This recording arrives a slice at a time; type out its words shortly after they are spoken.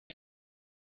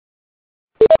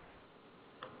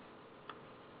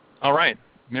All right.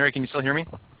 Mary, can you still hear me?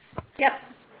 Yep.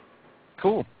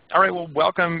 Cool. All right, well,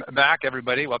 welcome back,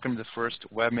 everybody. Welcome to the first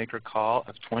Webmaker call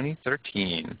of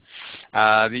 2013. The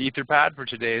Etherpad for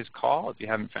today's call, if you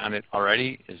haven't found it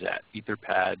already, is at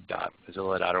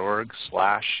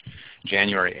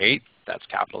etherpad.mozilla.org/January 8th. That's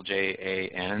capital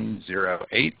JAN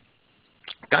 08.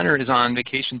 Gunnar is on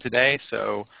vacation today,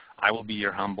 so I will be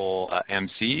your humble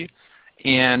MC.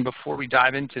 And before we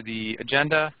dive into the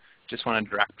agenda, just want to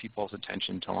direct people's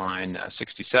attention to line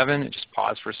 67 and just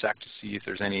pause for a sec to see if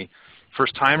there's any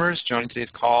first-timers joining today's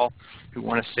call who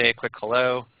want to say a quick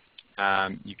hello.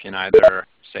 You can either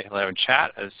say hello in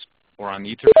chat or on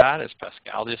the Etherpad, as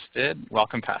Pascal just did.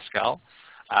 Welcome, Pascal.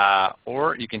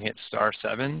 Or you can hit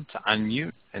 *7 to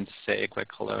unmute and say a quick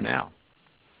hello now.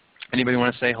 Anybody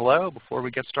want to say hello before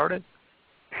we get started?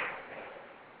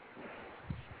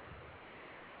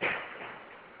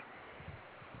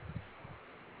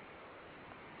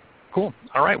 Cool.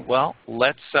 All right. Well,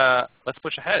 let's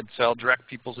push ahead. So I'll direct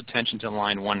people's attention to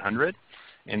line 100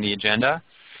 in the agenda.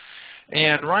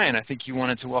 And Ryan, I think you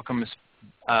wanted to welcome us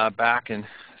back and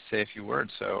say a few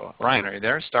words. So Ryan, are you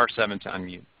there? *7 to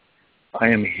unmute. I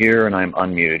am here and I'm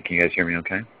unmuted. Can you guys hear me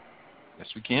okay?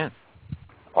 Yes, we can.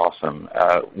 Awesome.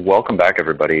 Welcome back,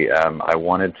 everybody. I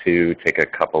wanted to take a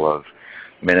couple of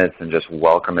minutes and just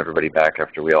welcome everybody back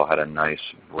after we all had a nice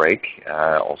break.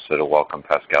 Also to welcome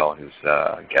Pascal, who's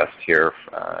a guest here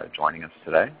joining us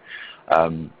today.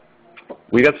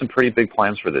 We got some pretty big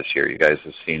plans for this year. You guys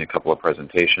have seen a couple of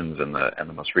presentations and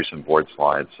the most recent board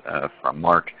slides from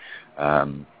Mark.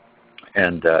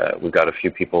 We've got a few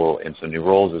people in some new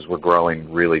roles as we're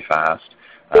growing really fast,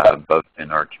 both in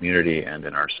our community and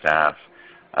in our staff.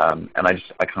 And I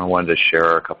kind of wanted to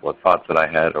share a couple of thoughts that I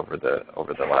had over the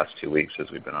last 2 weeks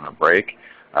as we've been on a break,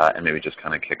 and maybe just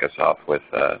kind of kick us off with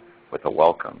a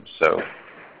welcome. So,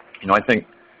 I think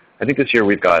this year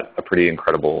we've got a pretty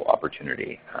incredible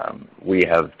opportunity. We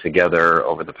have together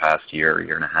over the past year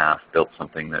and a half built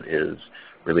something that is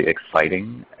really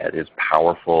exciting, it is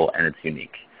powerful, and it's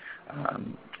unique.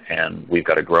 And we've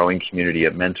got a growing community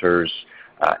of mentors,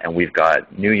 and we've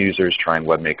got new users trying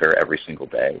Webmaker every single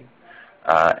day.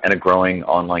 And a growing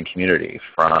online community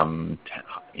from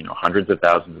hundreds of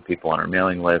thousands of people on our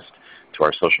mailing list to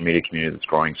our social media community that's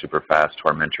growing super fast to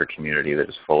our mentor community that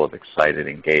is full of excited,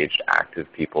 engaged, active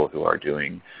people who are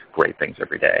doing great things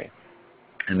every day.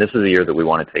 And this is a year that we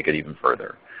want to take it even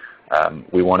further.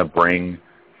 We want to bring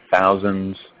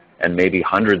thousands and maybe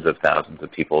hundreds of thousands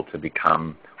of people to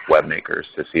become Webmakers,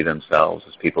 to see themselves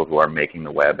as people who are making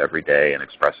the web every day and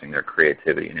expressing their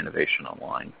creativity and innovation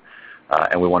online.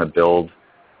 And we want to build,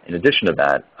 in addition to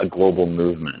that, a global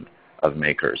movement of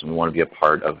makers. And we want to be a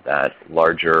part of that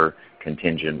larger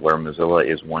contingent where Mozilla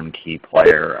is one key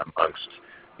player amongst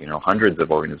hundreds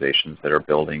of organizations that are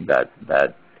building that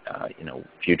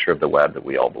future of the web that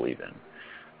we all believe in.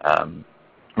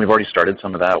 We've already started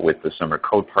some of that with the Summer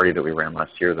Code Party that we ran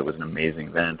last year that was an amazing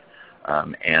event,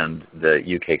 and the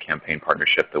UK campaign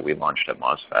partnership that we launched at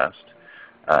MozFest.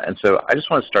 And so I just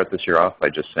want to start this year off by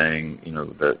just saying,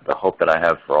 the hope that I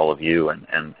have for all of you and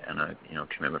a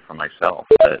commitment from myself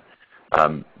that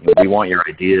we want your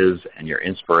ideas and your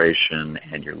inspiration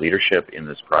and your leadership in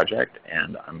this project.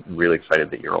 And I'm really excited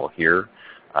that you're all here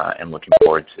and looking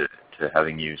forward to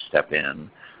having you step in.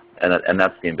 And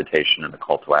that's the invitation and the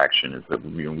call to action is that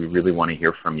we really want to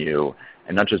hear from you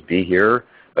and not just be here,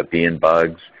 but be in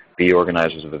bugs, be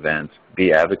organizers of events,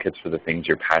 be advocates for the things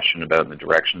you're passionate about and the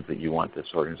directions that you want this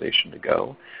organization to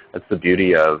go. That's the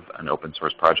beauty of an open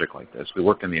source project like this. We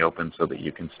work in the open so that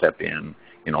you can step in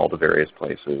all the various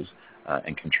places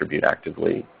and contribute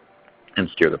actively and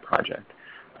steer the project.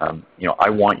 I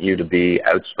want you to be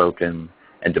outspoken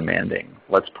and demanding.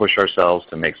 Let's push ourselves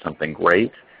to make something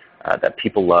great that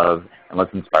people love, and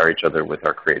let's inspire each other with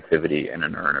our creativity and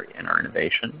in our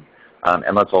innovation.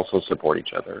 And let's also support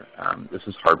each other. This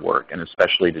is hard work, and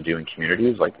especially to do in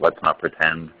communities. Let's not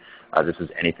pretend this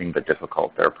is anything but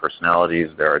difficult. There are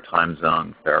personalities, there are time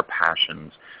zones, there are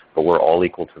passions, but we're all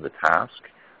equal to the task.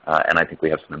 And I think we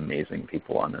have some amazing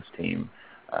people on this team.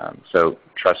 So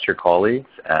trust your colleagues,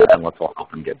 and let's all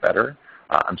help them get better.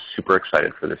 I'm super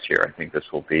excited for this year. I think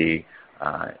this will be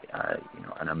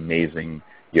an amazing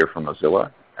year for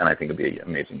Mozilla, and I think it'll be an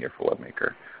amazing year for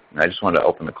Webmaker. And I just wanted to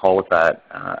open the call with that.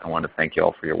 I want to thank you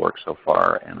all for your work so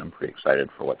far, and I'm pretty excited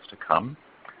for what's to come.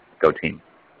 Go team.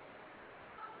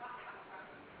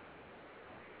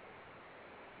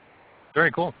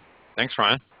 Very cool. Thanks,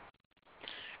 Ryan.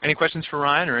 Any questions for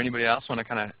Ryan or anybody else want to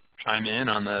kind of chime in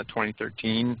on the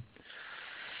 2013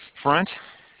 front?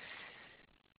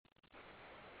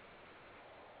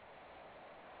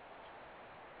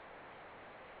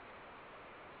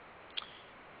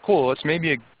 cool. It's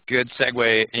maybe a good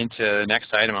segue into the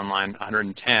next item on line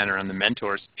 110 around the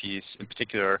mentors piece. In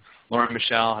particular, Laura and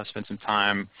Michelle have spent some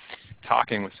time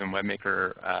talking with some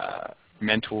Webmaker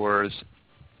mentors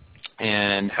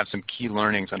and have some key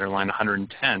learnings under line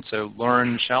 110. So Laura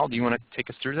and Michelle, do you want to take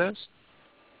us through those?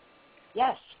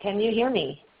 Yes. Can you hear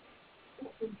me?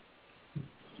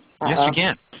 Yes, you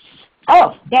can.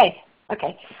 Oh, yay.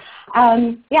 Okay.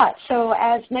 Yeah, so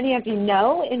as many of you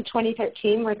know, in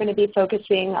 2013, we're going to be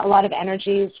focusing a lot of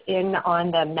energies in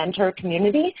on the mentor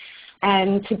community.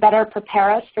 And to better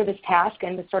prepare us for this task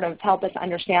and to sort of help us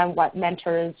understand what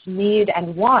mentors need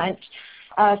and want,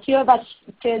 a few of us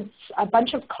did a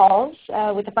bunch of calls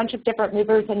with a bunch of different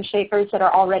movers and shakers that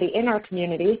are already in our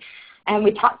community, and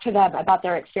we talked to them about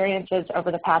their experiences over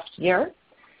the past year.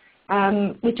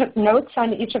 We took notes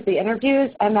on each of the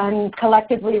interviews and then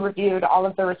collectively reviewed all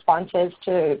of the responses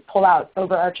to pull out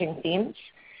overarching themes.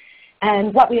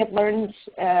 And what we have learned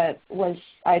was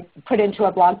I put into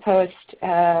a blog post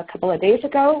a couple of days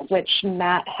ago, which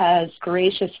Matt has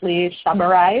graciously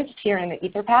summarized here in the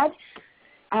Etherpad.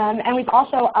 And we've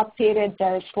also updated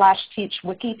the /teach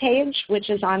wiki page, which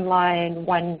is on line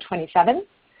 127.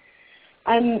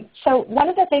 So one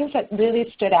of the things that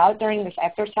really stood out during this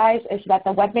exercise is that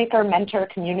the Webmaker mentor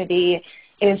community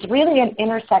is really an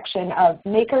intersection of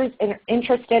makers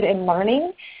interested in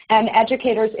learning and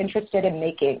educators interested in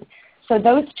making. So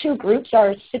those two groups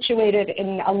are situated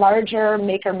in a larger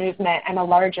maker movement and a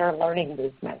larger learning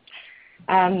movement.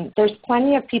 There's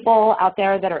plenty of people out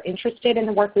there that are interested in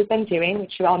the work we've been doing,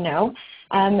 which you all know,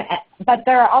 but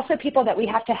there are also people that we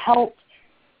have to help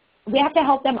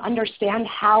them understand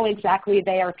how exactly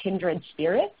they are kindred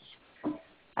spirits.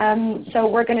 So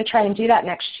we're going to try and do that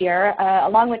next year.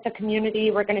 Along with the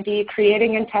community, we're going to be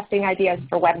creating and testing ideas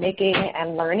for web making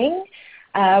and learning.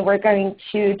 We're going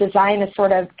to design a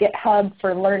sort of GitHub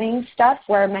for learning stuff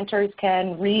where mentors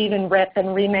can read and rip and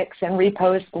remix and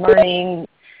repost learning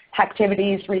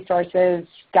activities, resources,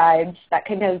 guides, that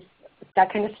kind of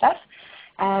stuff.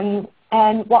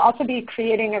 And we'll also be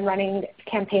creating and running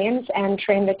campaigns and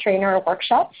train-the-trainer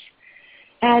workshops.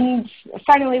 And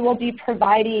finally, we'll be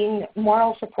providing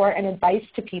moral support and advice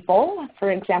to people,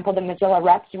 for example, the Mozilla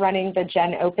reps running the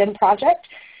Gen Open project,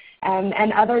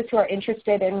 and others who are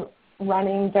interested in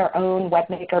running their own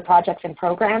Webmaker projects and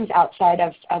programs outside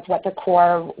of what the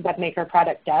core Webmaker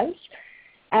product does.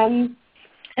 And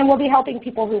we'll be helping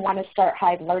people who want to start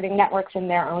Hive learning networks in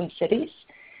their own cities.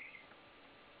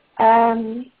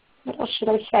 What else should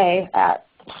I say?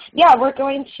 Yeah, we're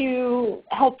going to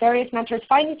help various mentors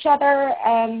find each other,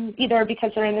 either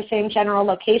because they're in the same general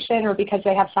location or because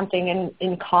they have something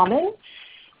in common.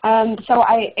 So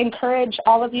I encourage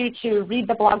all of you to read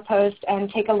the blog post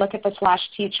and take a look at the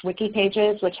 /teach wiki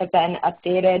pages, which have been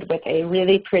updated with a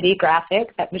really pretty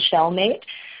graphic that Michelle made.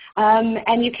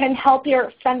 And you can help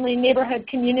your friendly neighborhood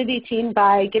community team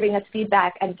by giving us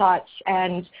feedback and thoughts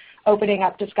and opening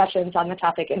up discussions on the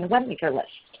topic in the Webmaker list.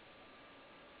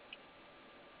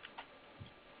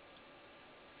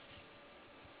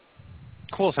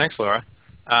 Cool, thanks, Laura.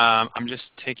 I'm just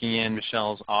taking in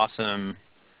Michelle's awesome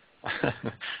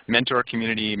mentor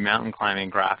community mountain climbing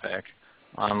graphic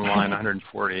on line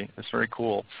 140. That's very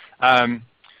cool.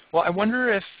 Well, I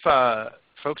wonder if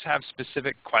folks have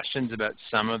specific questions about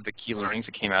some of the key learnings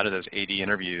that came out of those 80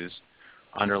 interviews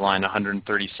under line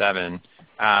 137. You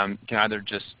can either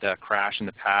just crash in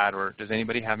the pad, or does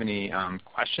anybody have any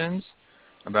questions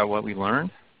about what we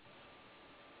learned?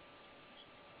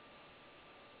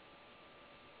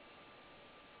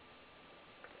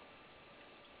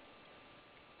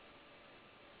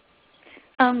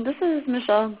 This is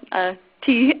Michelle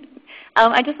T.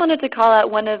 I just wanted to call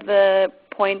out one of the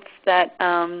points that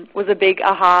was a big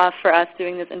aha for us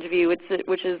doing this interview,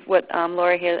 which is what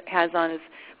Laura has on as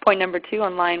point number 2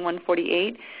 on line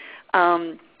 148,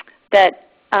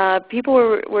 that people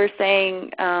were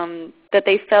saying that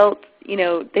they felt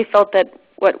that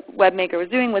what Webmaker was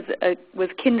doing was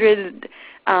kindred,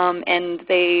 and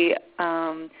they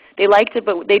liked it,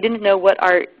 but they didn't know what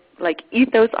our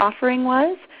ethos offering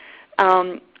was.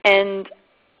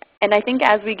 And I think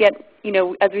as we get,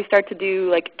 as we start to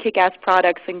do kick-ass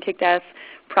products and kick-ass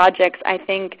projects, I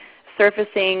think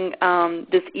surfacing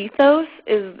this ethos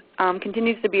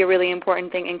continues to be a really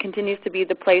important thing and continues to be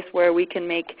the place where we can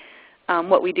make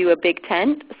what we do a big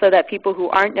tent, so that people who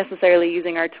aren't necessarily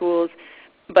using our tools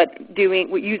but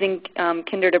using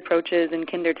kindred approaches and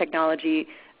kindred technology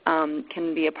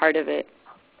can be a part of it.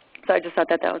 So I just thought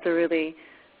that was a really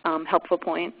helpful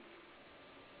point.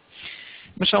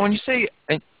 Michelle, when you say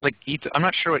like I'm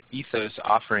not sure what ethos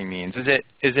offering means. Is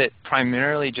it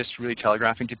primarily just really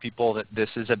telegraphing to people that this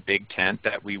is a big tent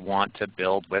that we want to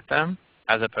build with them,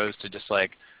 as opposed to just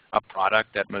like a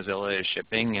product that Mozilla is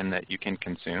shipping and that you can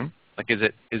consume? Like, is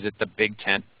it the big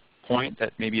tent point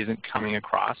that maybe isn't coming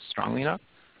across strongly enough?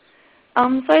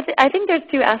 So I think there's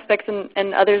two aspects,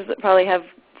 and others that probably have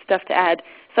stuff to add.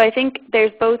 So I think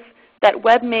there's both that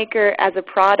Webmaker as a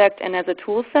product and as a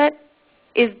tool set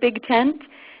is big tent,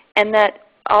 and that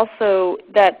also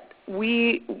that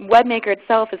Webmaker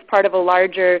itself is part of a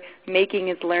larger Making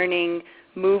is Learning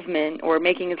movement or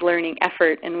Making is Learning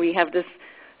effort, and we have this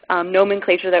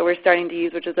nomenclature that we're starting to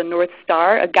use, which is a North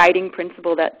Star, a guiding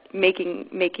principle that Making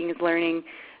is Learning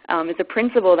is a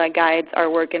principle that guides our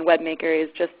work, and Webmaker is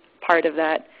just part of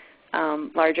that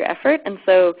larger effort. And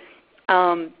so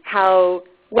how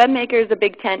Webmaker is a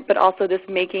big tent, but also this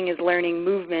Making is Learning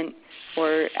movement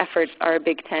or efforts are a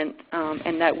big tent,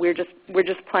 and that we're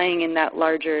just playing in that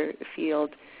larger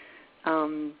field.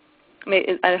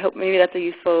 I hope maybe that's a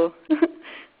useful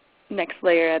next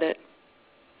layer at it.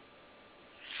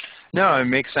 No, it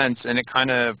makes sense, and it kind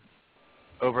of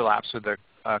overlaps with the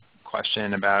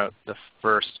question about the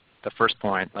first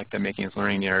point, like the Making is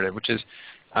Learning narrative, which is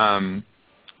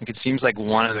it seems like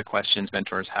one of the questions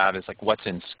mentors have is like, what's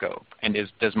in scope, and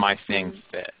does my thing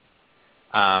fit?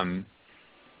 And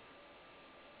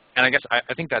I guess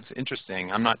I think that's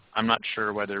interesting. I'm not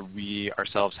sure whether we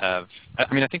ourselves have.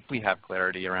 I mean, I think we have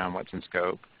clarity around what's in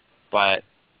scope, but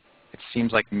it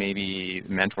seems like maybe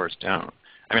mentors don't.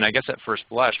 I mean, I guess at first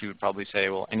blush we would probably say,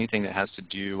 well, anything that has to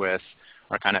do with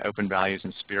our kind of open values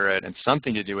and spirit and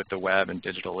something to do with the web and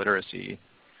digital literacy.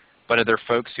 But are there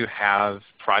folks who have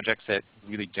projects that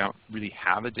really don't really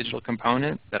have a digital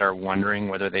component that are wondering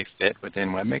whether they fit within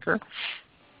Webmaker?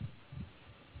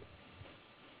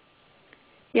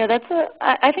 Yeah,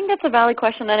 I think that's a valid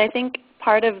question, and I think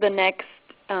part of the next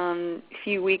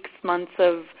few weeks, months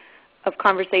of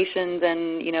conversations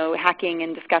and hacking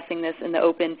and discussing this in the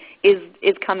open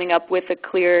is coming up with a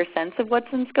clear sense of what's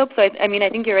in scope. So I mean, I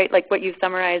think you're right. Like what you've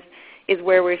summarized is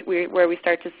where we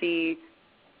start to see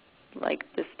like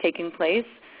this taking place,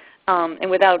 and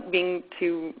without being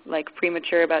too like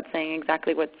premature about saying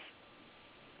exactly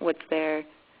what's there.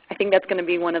 I think that's going to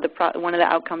be one of the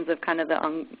outcomes of kind of the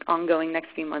ongoing next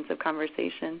few months of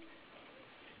conversation.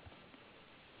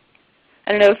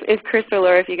 I don't know if Chris or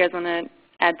Laura, if you guys want to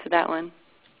add to that one.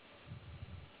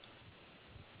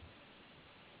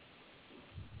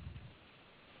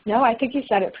 No, I think you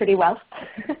said it pretty well.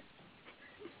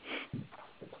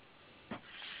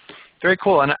 Very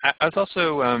cool. And I was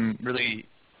also really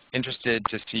interested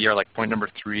to see your point number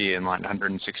 3 in line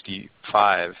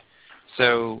 165.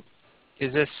 So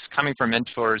is this coming from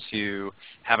mentors who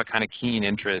have a kind of keen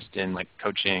interest in like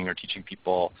coaching or teaching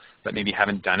people but maybe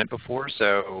haven't done it before,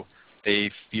 so they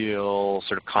feel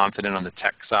sort of confident on the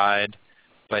tech side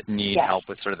but need help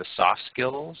with sort of the soft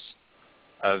skills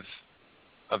of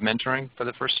mentoring for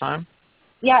the first time?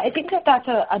 Yeah, I think that's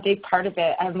a big part of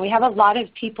it. We have a lot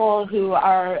of people who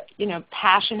are,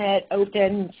 passionate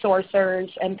open sourcers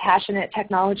and passionate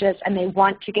technologists, and they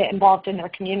want to get involved in their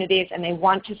communities and they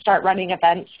want to start running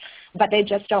events, but they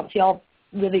just don't feel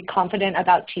really confident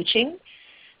about teaching.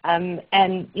 And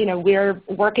we're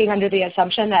working under the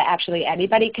assumption that actually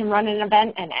anybody can run an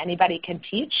event and anybody can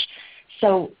teach.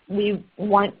 So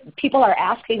people are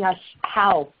asking us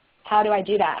how do I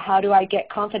do that? How do I get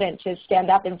confident to stand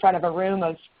up in front of a room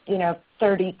of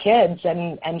 30 kids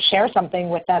and share something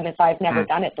with them if I've never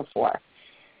done it before?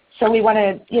 So we want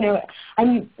to,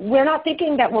 we're not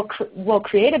thinking that we'll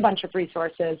create a bunch of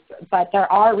resources, but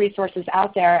there are resources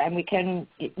out there, and we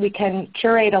can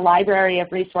curate a library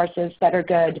of resources that are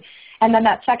good. And then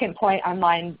that second point on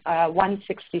line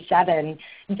 167,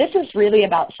 this is really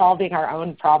about solving our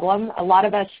own problem. A lot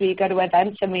of us, we go to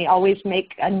events and we always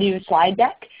make a new slide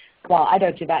deck. Well, I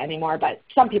don't do that anymore, but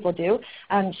some people do.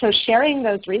 So sharing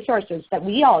those resources that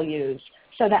we all use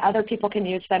so that other people can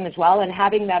use them as well, and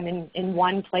having them in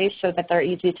one place so that they're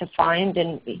easy to find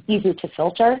and easy to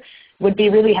filter would be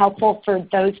really helpful for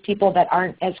those people that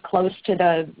aren't as close to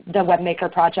the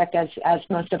Webmaker project as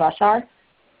most of us are.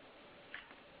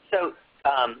 So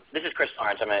this is Chris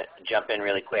Lawrence. I'm going to jump in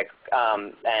really quick.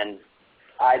 And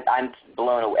I'm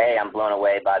blown away. I'm blown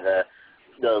away by the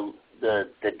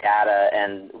data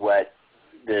and what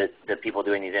the people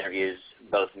doing these interviews,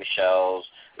 both Michelle's,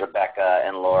 Rebecca,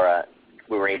 and Laura,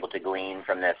 we were able to glean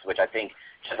from this, which I think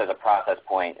just as a process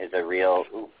point is a real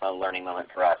learning moment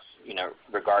for us,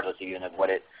 regardless of even of what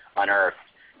it unearthed.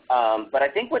 But I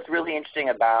think what's really interesting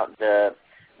about the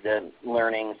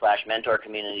learning/mentor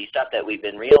community stuff that we've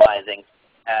been realizing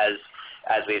as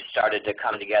as we've started to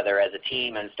come together as a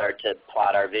team and start to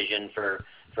plot our vision for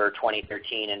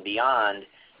 2013 and beyond,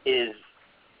 is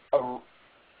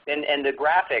and the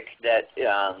graphic that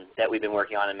we've been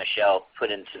working on and Michelle put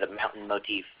into the mountain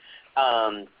motif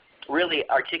really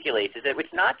articulates is that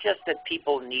it's not just that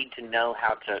people need to know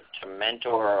how to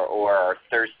mentor or are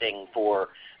thirsting for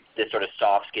this sort of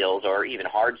soft skills or even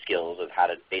hard skills of how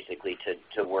to basically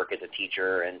to work as a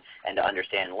teacher and to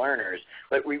understand learners,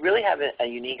 but we really have a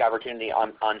unique opportunity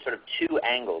on sort of two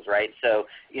angles, right? So,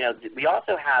 we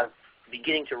also have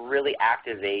beginning to really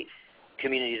activate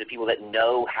communities of people that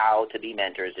know how to be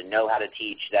mentors and know how to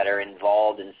teach, that are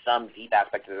involved in some deep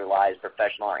aspect of their lives,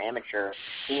 professional or amateur,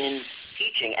 in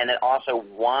teaching, and that also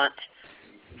want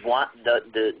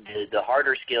the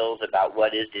harder skills about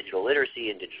what is digital literacy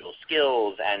and digital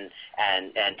skills,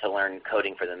 and to learn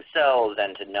coding for themselves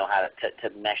and to know how to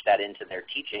mesh that into their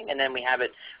teaching. And then we have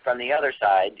it from the other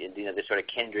side, this sort of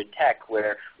kindred tech,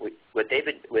 where what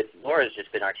Laura's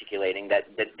just been articulating, that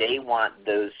they want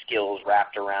those skills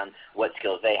wrapped around what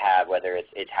skills they have, whether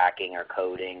it's hacking or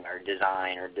coding or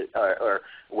design or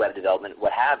web development,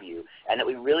 what have you, and that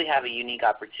we really have a unique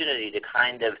opportunity to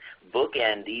kind of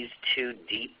bookend these two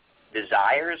deep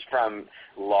desires from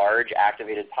large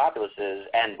activated populaces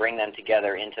and bring them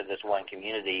together into this one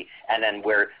community, and then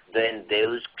where then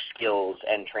those skills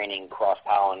and training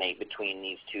cross-pollinate between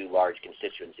these two large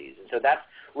constituencies. And so that's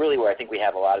really where I think we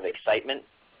have a lot of excitement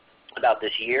about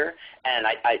this year. And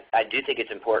I do think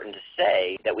it's important to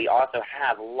say that we also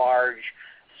have large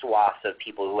swaths of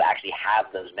people who actually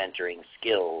have those mentoring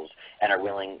skills and are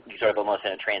willing, sort of almost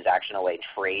in a transactional way,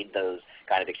 trade those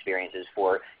kind of experiences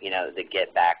for, the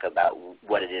get back about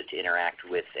what it is to interact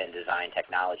with and design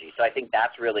technology. So I think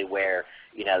that's really where,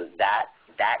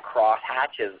 that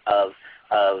crosshatch of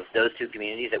those two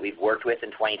communities that we've worked with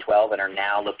in 2012 and are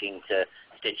now looking to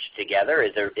stitch together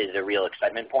is a real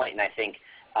excitement point. And I think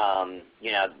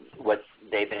what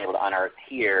they've been able to unearth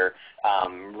here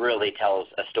really tells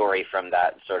a story from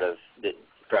that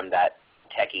from that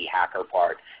techie hacker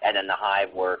part, and then the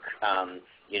Hive work,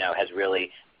 has really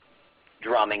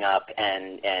drumming up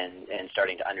and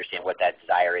starting to understand what that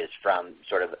desire is from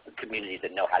sort of communities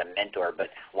that know how to mentor but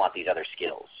want these other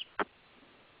skills.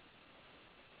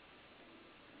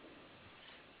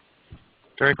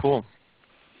 Very cool.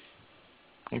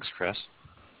 Thanks, Chris.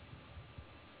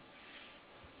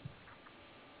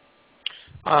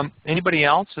 Anybody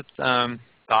else with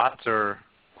thoughts or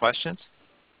questions?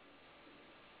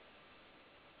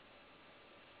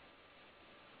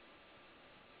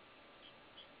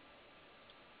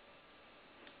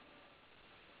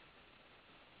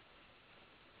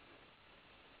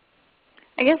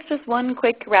 I guess just one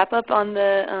quick wrap up on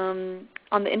the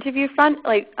interview front.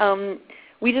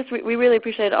 We really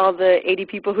appreciate all the 80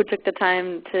 people who took the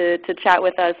time to chat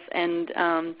with us, and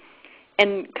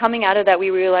coming out of that,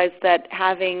 we realized that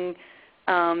having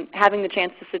the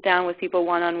chance to sit down with people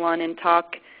one-on-one and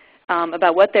talk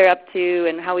about what they're up to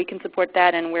and how we can support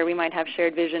that and where we might have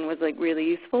shared vision was really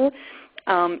useful.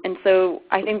 And so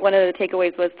I think one of the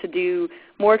takeaways was to do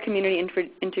more community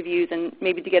interviews and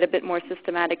maybe to get a bit more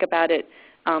systematic about it,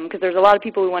 because there's a lot of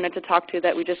people we wanted to talk to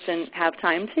that we just didn't have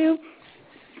time to.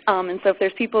 And so if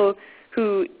there's people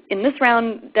who in this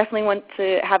round definitely want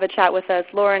to have a chat with us,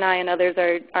 Laura and I and others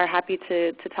are happy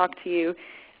to talk to you.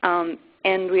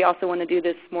 And we also want to do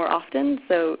this more often,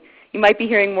 so you might be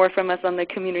hearing more from us on the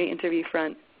community interview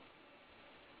front.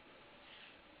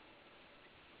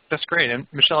 That's great. And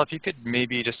Michelle, if you could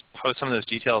maybe just post some of those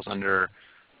details under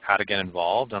how to get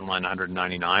involved on line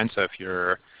 199. So if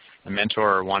you're a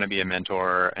mentor or want to be a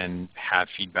mentor and have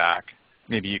feedback,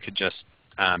 maybe you could just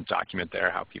document there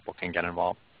how people can get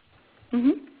involved.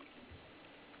 Mm-hmm.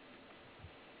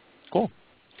 Cool.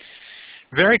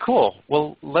 Very cool.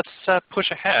 Well, let's push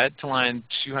ahead to line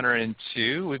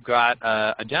 202. We've got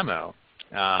a demo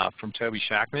from Toby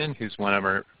Shackman, who's one of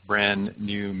our brand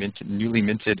new newly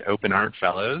minted Open Art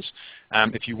Fellows.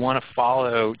 If you want to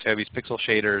follow Toby's Pixel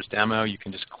Shaders demo, you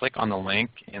can just click on the link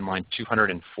in line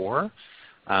 204.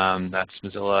 That's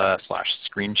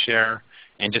Mozilla/ScreenShare,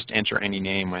 and just enter any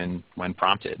name when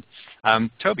prompted.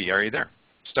 Toby, are you there?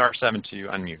 *7 to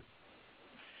unmute.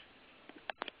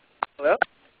 Hello?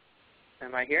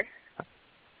 Am I here?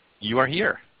 You are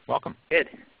here. Welcome. Good.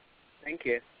 Thank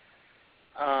you.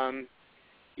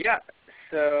 Yeah.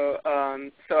 So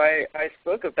I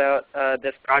spoke about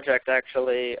this project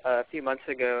actually a few months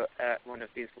ago at one of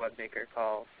these Webmaker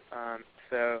calls.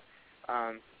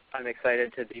 I'm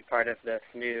excited to be part of this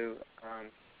new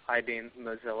iBeam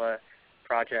Mozilla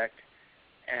project.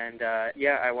 And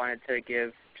yeah, I wanted to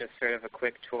give just sort of a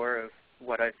quick tour of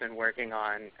what I've been working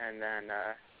on, and then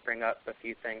bring up a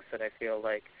few things that I feel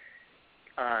like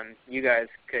you guys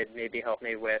could maybe help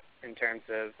me with in terms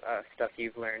of stuff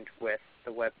you've learned with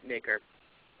the Webmaker,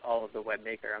 all of the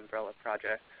Webmaker umbrella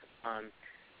projects.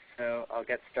 So I'll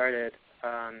get started.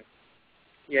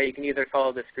 Yeah, you can either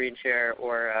follow the screen share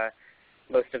or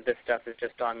most of this stuff is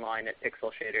just online at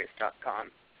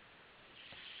pixelshaders.com.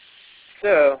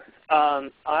 So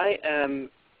I am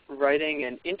writing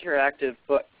an interactive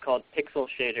book called Pixel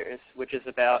Shaders, which is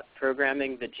about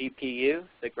programming the GPU,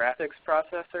 the graphics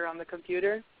processor on the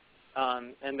computer.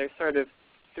 And there's sort of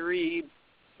three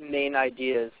main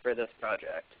ideas for this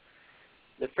project.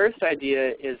 The first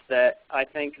idea is that I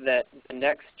think that the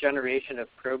next generation of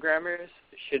programmers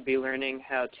should be learning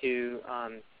how to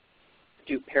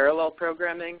do parallel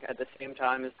programming at the same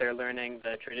time as they're learning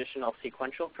the traditional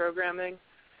sequential programming.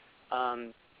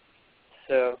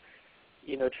 So,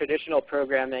 you know, traditional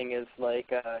programming is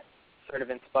like sort of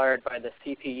inspired by the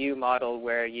CPU model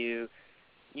where you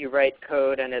write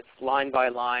code and it's line by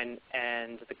line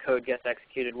and the code gets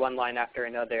executed one line after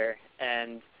another.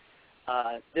 And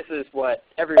this is what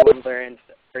everyone learns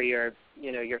for your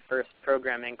first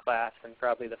programming class and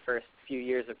probably the first few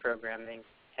years of programming.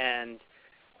 And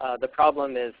the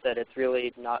problem is that it's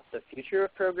really not the future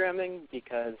of programming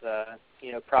because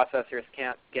processors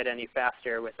can't get any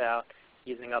faster without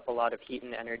using up a lot of heat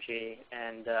and energy,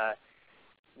 and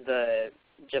the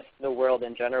world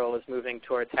in general is moving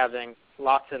towards having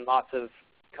lots and lots of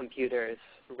computers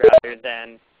rather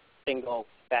than single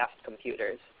fast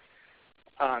computers.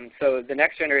 So the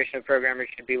next generation of programmers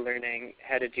should be learning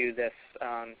how to do this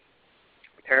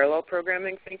parallel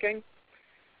programming thinking.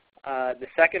 The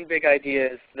second big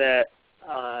idea is that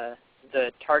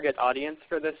the target audience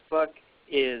for this book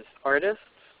is artists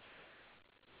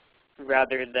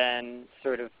rather than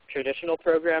sort of traditional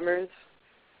programmers.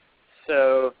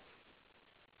 So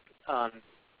I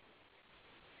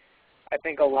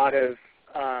think a lot of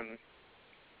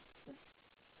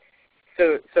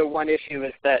so one issue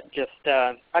is that just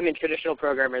traditional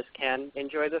programmers can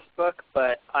enjoy this book,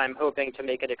 but I'm hoping to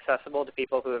make it accessible to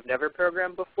people who have never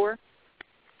programmed before.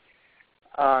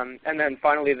 And then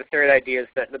finally, the third idea is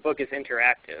that the book is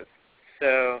interactive.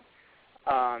 So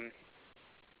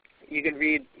you can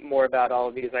read more about all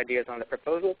of these ideas on the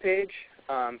proposal page,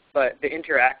 but the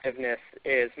interactiveness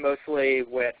is mostly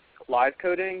with live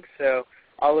coding. So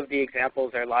all of the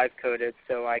examples are live coded,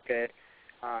 so I could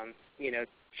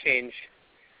change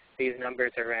these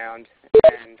numbers around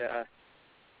and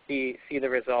see the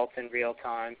results in real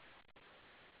time.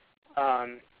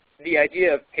 The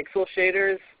idea of pixel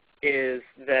shaders is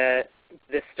that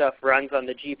this stuff runs on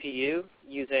the GPU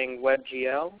using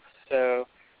WebGL. So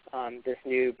this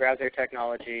new browser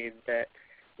technology that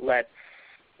lets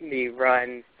me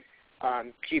run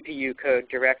GPU code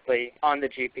directly on the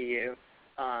GPU.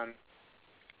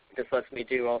 This lets me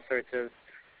do all sorts of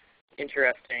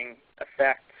interesting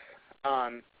effects.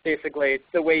 Basically,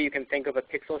 the way you can think of a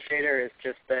pixel shader is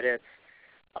just that it's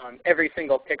every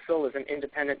single pixel is an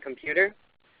independent computer.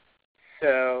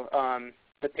 So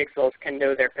the pixels can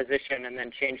know their position and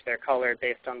then change their color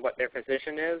based on what their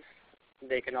position is.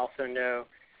 They can also know,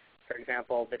 for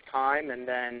example, the time and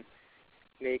then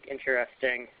make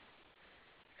interesting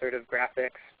sort of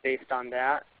graphics based on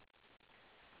that.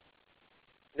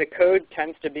 The code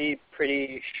tends to be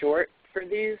pretty short for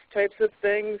these types of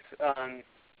things.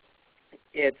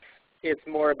 It's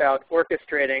more about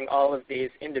orchestrating all of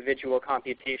these individual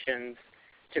computations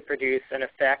to produce an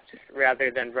effect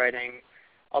rather than writing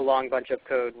a long bunch of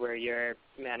code where you're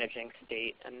managing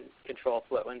state and control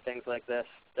flow and things like this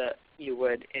that you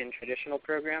would in traditional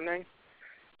programming.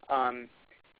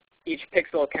 Each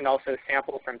pixel can also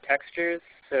sample from textures.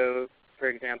 So, for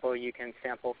example, you can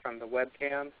sample from the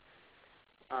webcam,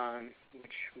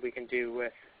 which we can do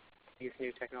with these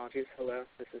new technologies. Hello,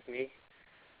 this is me.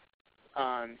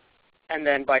 And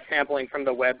then by sampling from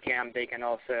the webcam, they can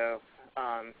also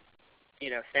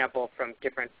sample from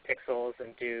different pixels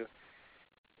and do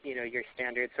your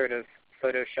standard sort of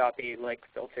Photoshop-y like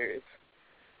filters.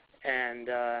 And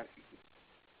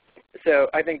so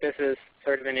I think this is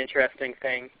sort of an interesting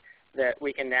thing that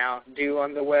we can now do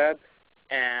on the web,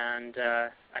 and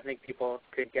I think people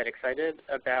could get excited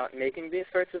about making these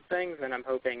sorts of things, and I'm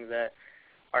hoping that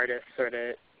artists sort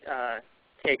of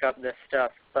take up this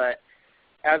stuff. But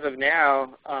as of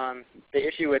now, the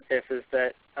issue with this is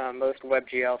that most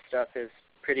WebGL stuff is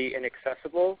pretty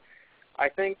inaccessible. I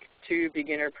think to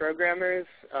beginner programmers,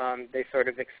 they sort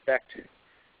of expect,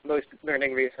 most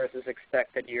learning resources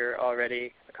expect that you're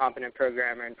already a competent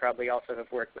programmer and probably also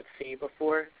have worked with C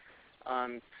before.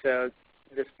 So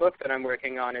this book that I'm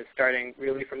working on is starting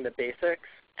really from the basics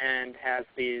and has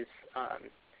these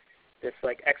this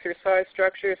like exercise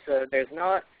structure. So there's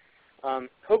not,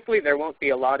 hopefully there won't be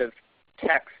a lot of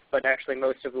text, but actually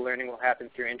most of the learning will happen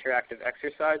through interactive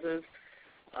exercises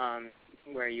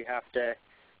where you have to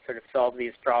sort of solve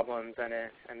these problems,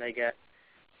 and they get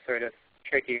sort of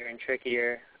trickier and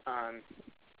trickier,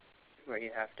 where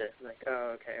you have to like,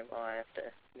 oh, okay, well I have to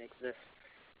make this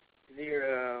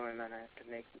 0, and then I have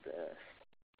to make this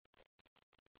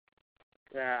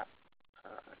that,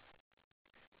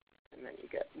 and then you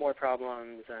get more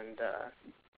problems. And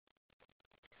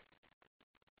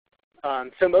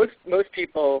so most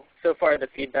people, so far the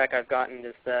feedback I've gotten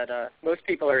is that most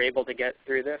people are able to get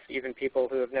through this, even people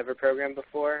who have never programmed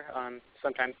before.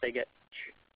 Sometimes they get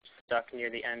stuck near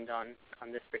the end on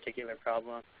this particular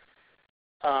problem.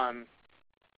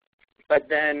 But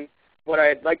then what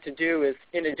I'd like to do is,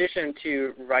 in addition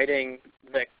to writing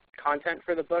the content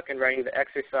for the book and writing the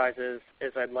exercises,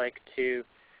 is I'd like to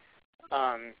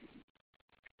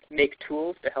make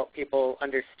tools to help people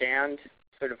understand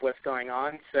sort of what's going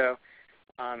on. So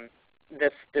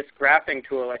this graphing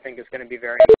tool I think is going to be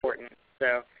very important.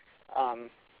 So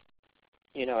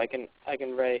you know, I can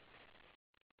write.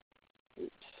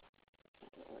 Oops, I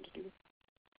don't know what to do.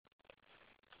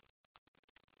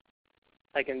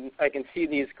 I can see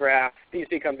these graphs. These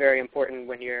become very important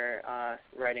when you're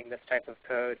writing this type of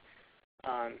code.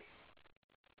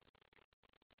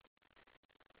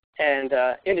 And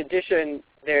in addition,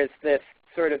 there's this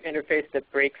sort of interface that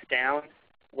breaks down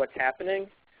what's happening.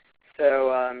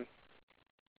 So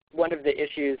one of the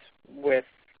issues with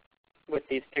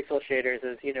these pixel shaders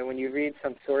is, you know, when you read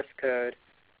some source code,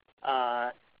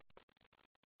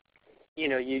 you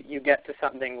know, you get to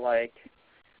something like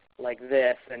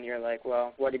this, and you're like,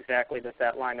 well, what exactly does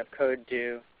that line of code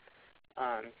do?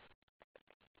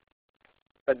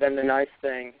 But then the nice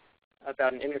thing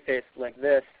about an interface like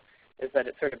this is that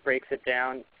it sort of breaks it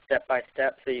down step by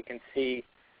step, so you can see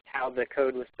how the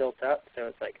code was built up. So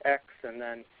it's like X, and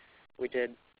then we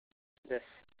did this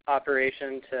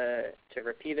operation to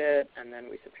repeat it, and then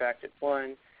we subtracted 1,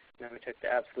 and then we took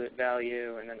the absolute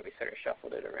value, and then we sort of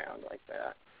shuffled it around like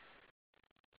that.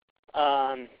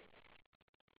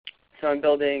 So I'm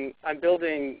building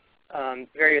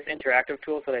various interactive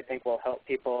tools that I think will help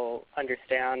people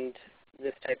understand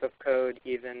this type of code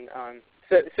even.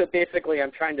 So basically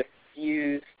I'm trying to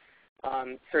fuse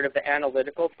sort of the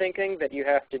analytical thinking that you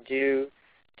have to do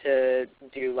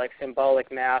like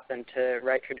symbolic math and to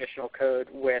write traditional code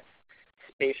with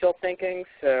spatial thinking.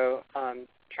 So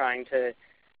trying to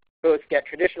both get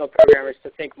traditional programmers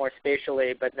to think more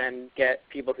spatially, but then get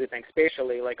people who think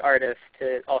spatially, like artists,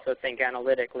 to also think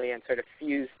analytically, and sort of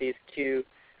fuse these two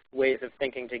ways of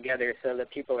thinking together so that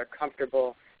people are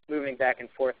comfortable moving back and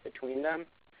forth between them.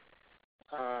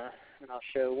 And I'll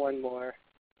show one more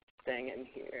thing in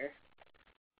here.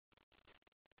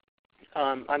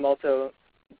 I'm also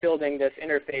building this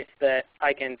interface that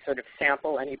I can sort of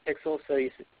sample any pixel. So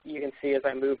you can see as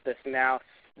I move this mouse,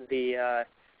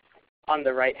 on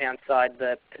the right-hand side,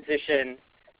 the position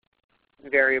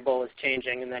variable is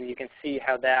changing, and then you can see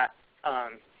how that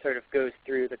sort of goes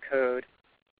through the code.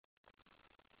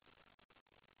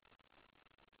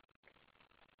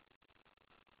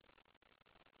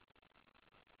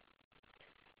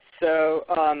 So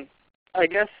I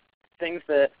guess things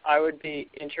that I would be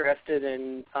interested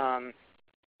in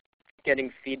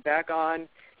getting feedback on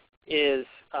is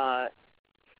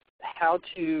how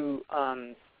to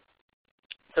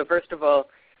so first of all,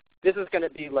 this is going to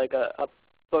be like a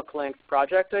book-length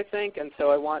project, I think, and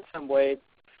so I want some way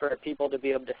for people to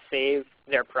be able to save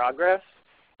their progress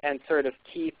and sort of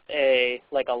keep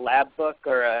like a lab book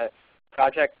or a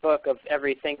project book of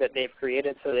everything that they've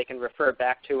created, so they can refer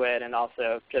back to it, and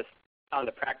also just on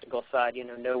the practical side, you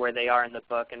know where they are in the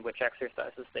book and which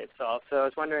exercises they've solved. So I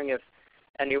was wondering if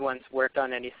anyone's worked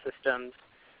on any systems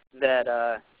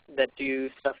that do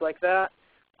stuff like that.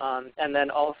 And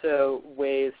then also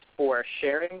ways for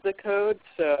sharing the code.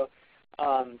 So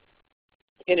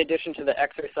in addition to the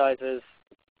exercises,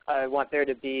 I want there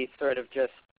to be sort of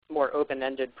just more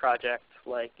open-ended projects,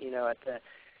 like,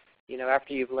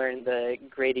 after you've learned the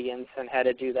gradients and how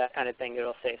to do that kind of thing,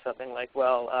 it'll say something like,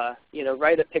 well,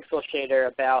 write a pixel shader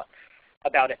about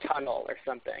a tunnel or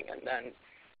something, and then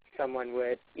someone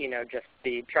would, just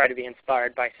try to be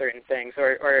inspired by certain things,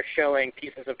 or showing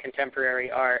pieces of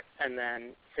contemporary art and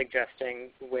then suggesting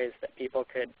ways that people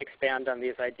could expand on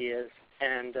these ideas.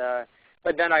 And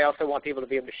but then I also want people to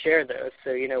be able to share those.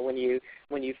 So when you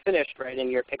finished writing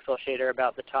your pixel shader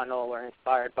about the tunnel or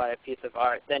inspired by a piece of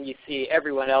art, then you see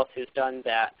everyone else who's done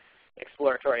that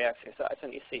exploratory exercise,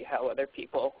 and you see how other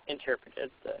people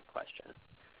interpreted the question.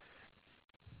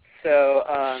 So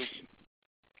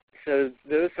so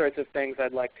those sorts of things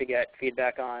I'd like to get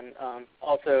feedback on.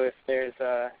 Also, if there's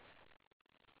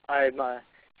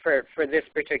for this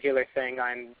particular thing,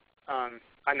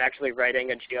 I'm actually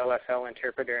writing a GLSL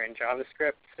interpreter in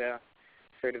JavaScript, so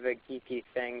sort of a geeky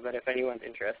thing. But if anyone's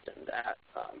interested in that,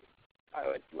 I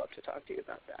would love to talk to you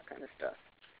about that kind of stuff.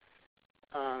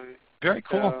 Very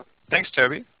cool. Thanks,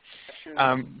 Toby.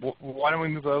 Why don't we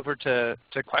move over to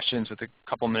questions with a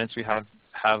couple minutes we have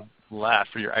left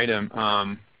for your item.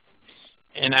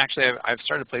 And actually, I've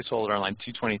started a placeholder on line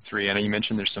 223. I know you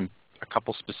mentioned there's a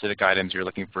couple specific items you're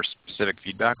looking for specific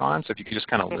feedback on. So if you could just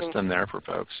kind of list them there for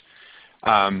folks.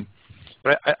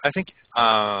 But I think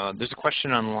there's a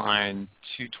question on line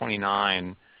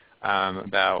 229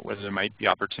 about whether there might be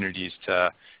opportunities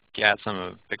to get some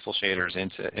of pixel shaders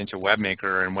into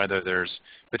Webmaker, and whether there's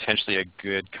potentially a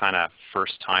good kind of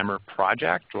first-timer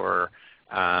project or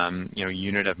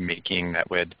unit of making that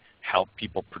would help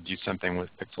people produce something with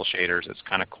pixel shaders that's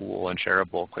kind of cool and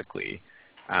shareable quickly.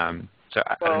 So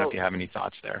I don't know if you have any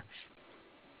thoughts there.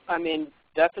 I mean,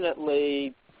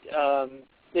 definitely.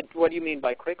 What do you mean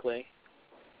by quickly?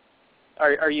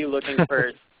 Are you looking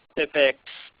for specific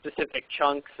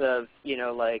chunks of,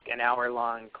 like an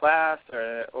hour-long class,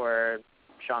 or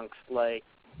chunks like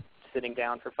sitting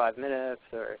down for 5 minutes,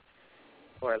 or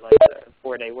like a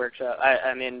 4-day workshop?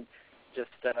 I mean, just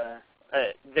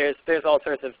there's all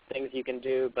sorts of things you can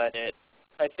do, but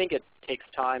I think it takes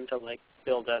time to like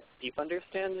build up deep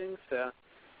understanding. So.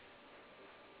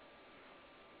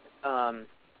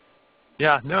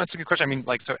 Yeah, no, it's a good question. I mean,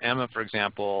 like, so Emma, for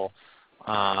example,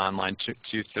 on line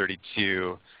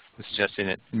 232, was suggesting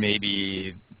that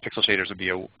maybe pixel shaders would be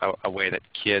a way that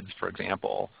kids, for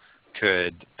example,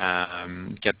 could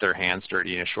get their hands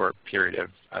dirty in a short period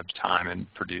of time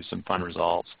and produce some fun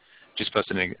results. Just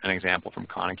posted an example from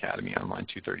Khan Academy on line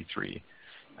 233.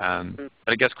 But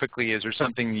I guess quickly, is there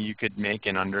something you could make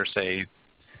in under, say,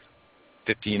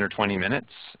 15 or 20 minutes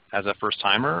as a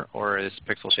first-timer, or is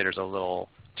pixel shaders a little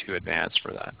too advanced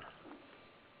for that?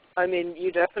 I mean,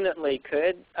 you definitely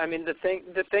could. I mean, the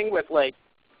thing with like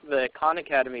the Khan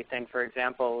Academy thing, for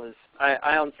example, is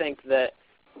I don't think that.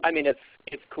 I mean,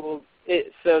 it's cool.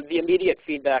 So the immediate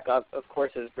feedback, of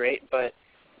course, is great, but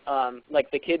like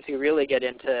the kids who really get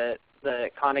into the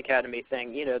Khan Academy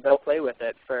thing, they'll play with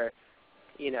it for,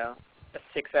 a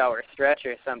 6-hour stretch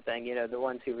or something. The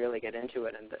ones who really get into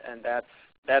it, and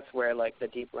that's where like the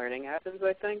deep learning happens,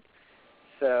 I think.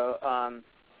 So.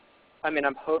 I mean,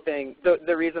 I'm hoping,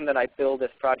 the reason that I build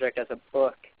this project as a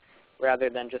book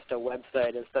rather than just a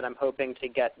website is that I'm hoping to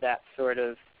get that sort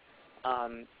of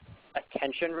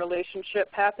attention relationship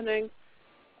happening,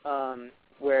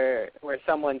 where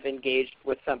someone's engaged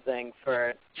with something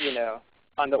for,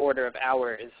 on the order of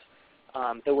hours,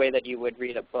 the way that you would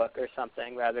read a book or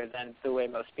something, rather than the way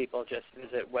most people just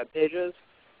visit web pages.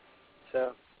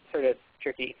 So sort of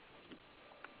tricky.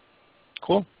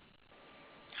 Cool.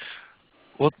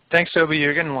 Well, thanks, Toby.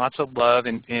 You're getting lots of love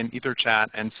in EtherChat,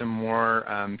 and some more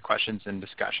questions and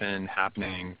discussion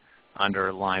happening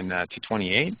under line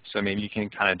 228. So maybe you can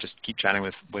kind of just keep chatting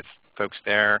with folks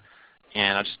there,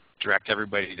 and I'll just direct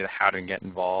everybody to how to get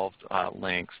involved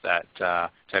links that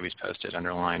Toby's posted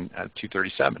under line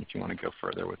 237 if you want to go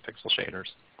further with pixel shaders.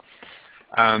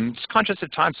 Just conscious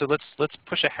of time, so let's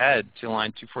push ahead to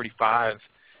line 245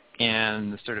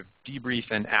 and the sort of debrief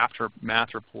and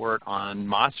aftermath report on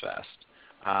MozFest.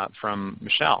 From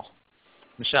Michelle.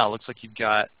 Michelle, looks like you've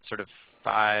got sort of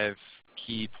 5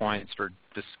 key points for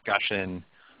discussion.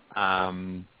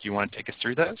 Do you want to take us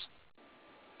through those?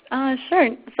 Sure.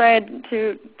 Sorry I had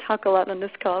to talk a lot on this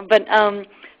call, but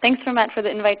thanks for Matt for the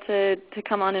invite to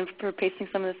come on and for pasting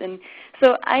some of this in.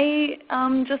 So I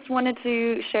just wanted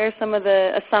to share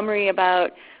a summary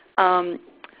about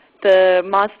the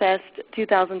MozFest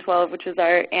 2012, which was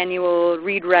our annual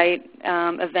read-write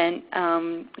event,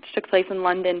 which took place in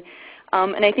London.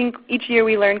 And I think each year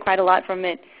we learn quite a lot from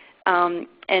it.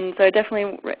 And so I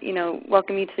definitely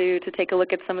welcome you to take a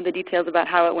look at some of the details about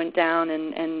how it went down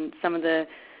and some of the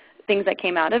things that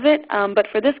came out of it. But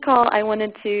for this call, I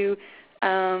wanted to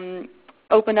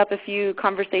open up a few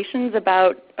conversations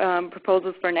about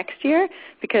proposals for next year,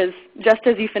 because just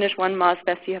as you finish one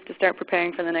MozFest, you have to start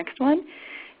preparing for the next one.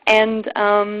 And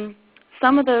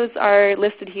some of those are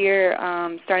listed here,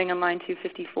 starting on line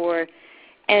 254.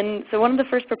 And so one of the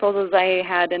first proposals I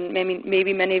had, and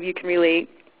maybe many of you can relate,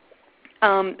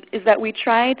 is that we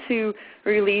try to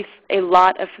release a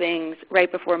lot of things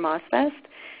right before MozFest.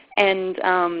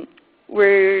 And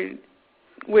we're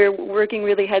working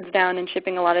really heads down and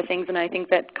shipping a lot of things, and I think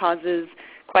that causes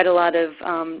quite a lot of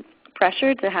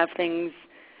pressure to have things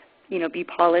be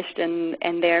polished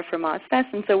and there for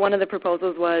MozFest. And so one of the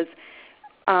proposals was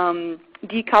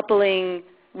decoupling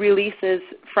releases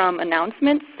from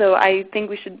announcements. So I think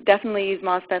we should definitely use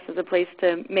MozFest as a place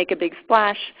to make a big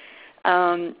splash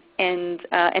and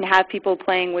have people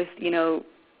playing with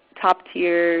top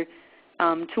tier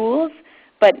tools,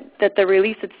 but that the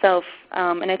release itself,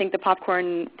 and I think the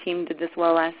Popcorn team did this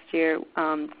well last year,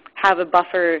 have a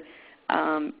buffer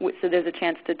so there's a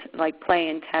chance to play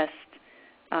and test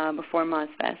before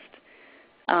MozFest.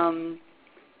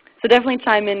 So definitely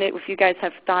chime in if you guys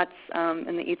have thoughts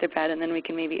in the Etherpad, and then we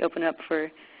can maybe open up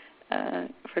for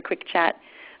a quick chat.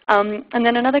 And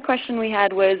then another question we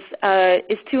had was,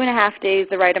 is 2.5 days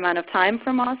the right amount of time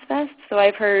for MozFest? So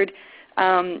I've heard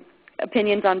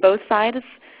opinions on both sides.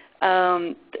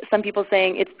 Some people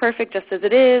saying it's perfect just as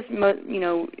it is.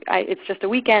 It's just a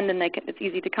weekend and it's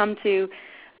easy to come to.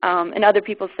 And other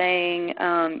people saying,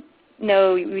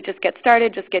 no, we just get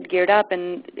started, just get geared up,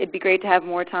 and it'd be great to have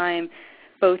more time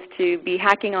both to be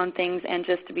hacking on things and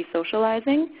just to be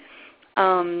socializing.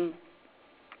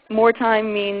 More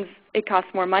time means it costs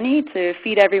more money to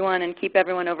feed everyone and keep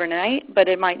everyone overnight, but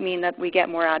it might mean that we get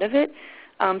more out of it.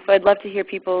 So I'd love to hear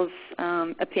people's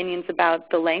opinions about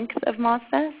the length of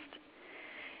MozFest.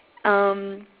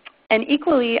 And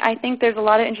equally, I think there's a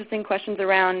lot of interesting questions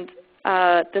around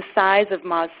the size of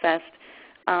MozFest.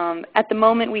 At the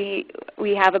moment, we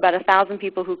have about 1,000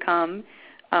 people who come,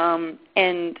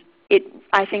 and it,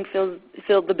 I think,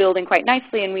 filled the building quite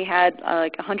nicely, and we had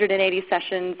 180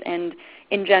 sessions, and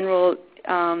in general,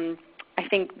 I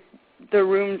think the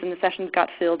rooms and the sessions got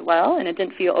filled well, and it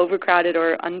didn't feel overcrowded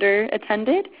or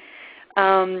under-attended.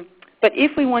 But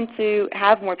if we want to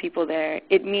have more people there,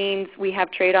 it means we have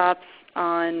trade-offs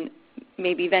on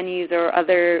maybe venues or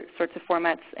other sorts of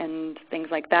formats and things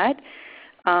like that.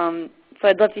 So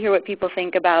I'd love to hear what people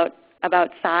think about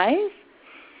size.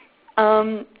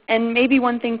 And maybe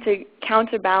one thing to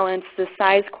counterbalance the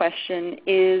size question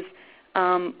is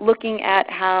looking at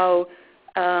how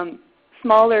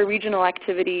smaller regional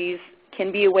activities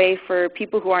can be a way for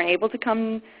people who aren't able to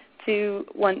come to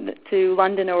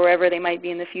London or wherever they might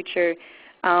be in the future,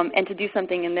 and to do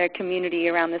something in their community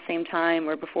around the same time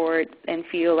or before and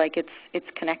feel like it's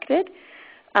connected.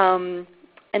 And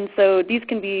so these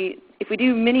can be, if we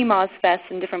do mini MozFests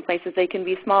in different places, they can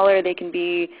be smaller, they can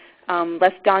be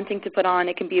less daunting to put on.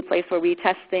 It can be a place where we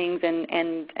test things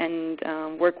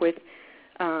and work with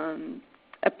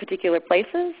particular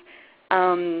places.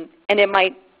 And it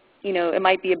might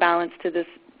be a balance to this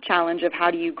challenge of how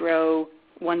do you grow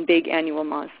one big annual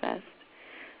MozFest.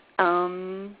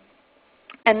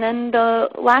 And then the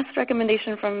last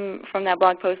recommendation from that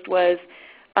blog post was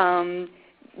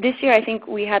this year I think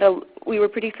we were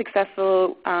pretty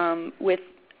successful with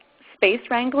Space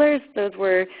Wranglers. Those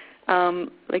were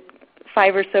like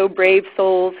 5 or so brave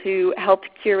souls who helped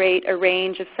curate a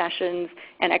range of sessions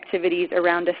and activities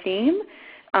around a theme.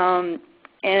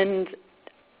 And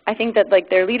I think that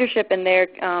their leadership and their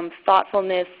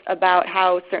thoughtfulness about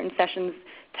how certain sessions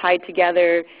tied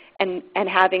together and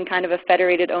having kind of a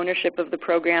federated ownership of the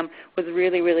program was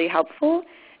really, really helpful.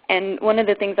 And one of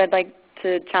the things I'd like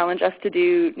to challenge us to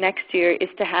do next year is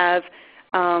to have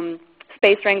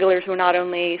Space Wranglers who are not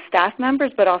only staff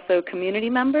members but also community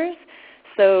members.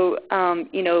 So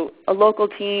a local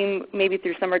team, maybe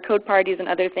through summer code parties and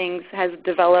other things, has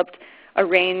developed a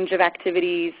range of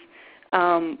activities,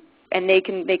 and they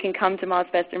can come to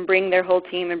MozFest and bring their whole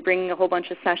team and bring a whole bunch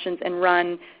of sessions and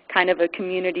run kind of a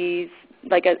community's,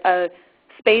 like a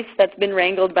space that's been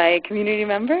wrangled by a community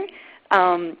member,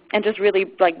 and just really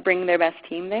bring their best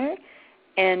team there.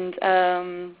 And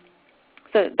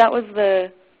so that was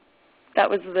the.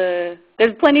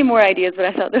 There's plenty more ideas, but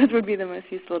I thought those would be the most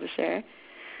useful to share.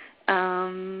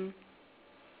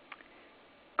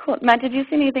 Cool. Matt, did you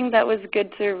see anything that was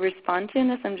good to respond to in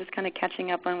this? I'm just kind of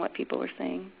catching up on what people were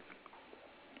saying.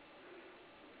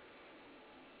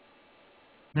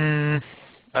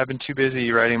 I've been too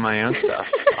busy writing my own stuff.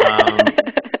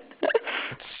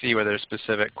 Let's see whether there's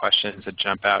specific questions that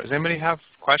jump out. Does anybody have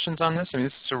questions on this? I mean,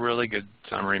 this is a really good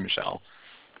summary, Michelle.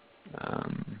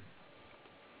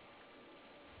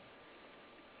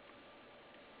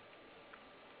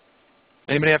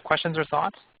 Anybody have questions or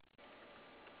thoughts?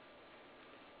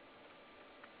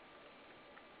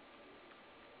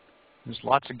 There's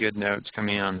lots of good notes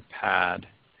coming on the pad.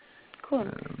 Cool.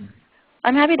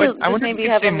 I'm happy to I wonder maybe if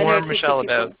you have could say a minute more, or two Michelle, for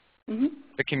people. about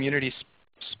the community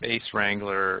Space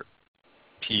Wrangler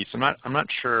piece. I'm not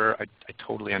sure I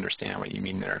totally understand what you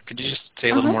mean there. Could you just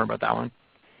say a little more about that one?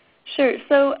 Sure.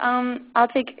 So I'll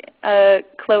take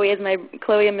Chloe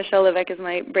and Michelle Levesque as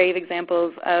my brave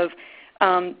examples of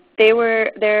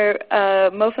They're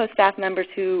MoFo staff members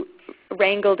who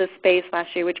wrangled a space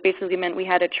last year, which basically meant we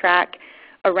had a track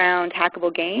around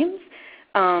hackable games.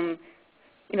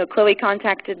 Chloe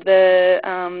contacted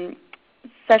the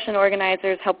session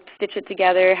organizers, helped stitch it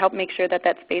together, helped make sure that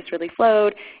that space really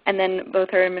flowed, and then both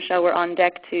her and Michelle were on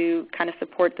deck to kind of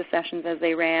support the sessions as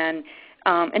they ran,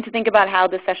 and to think about how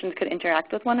the sessions could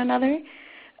interact with one another.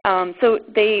 So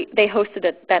they hosted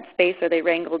that space, or they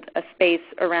wrangled a space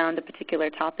around a particular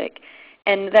topic.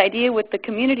 And the idea with the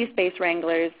community space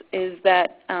wranglers is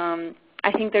that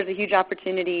I think there's a huge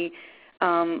opportunity,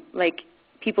 like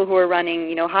people who are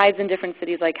running hives in different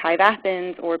cities like Hive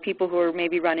Athens, or people who are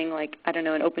maybe running like, I don't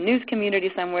know, an open news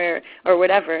community somewhere or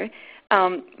whatever,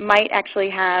 might actually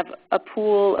have a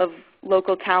pool of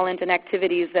local talent and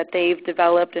activities that they've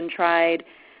developed and tried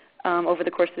over the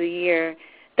course of the year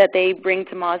that they bring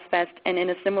to MozFest, and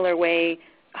in a similar way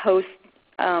host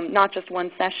not just one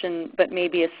session, but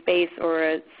maybe a space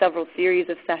or several series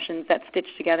of sessions that stitch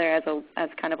together as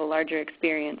kind of a larger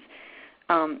experience.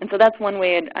 And so that's one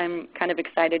way I'm kind of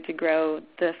excited to grow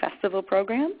the festival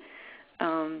program.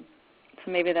 So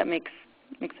maybe that makes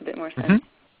a bit more sense. Mm-hmm.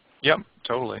 Yep,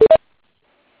 totally.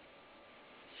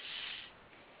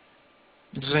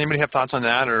 Does anybody have thoughts on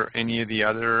that or any of the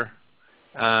other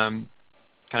kind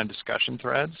of discussion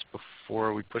threads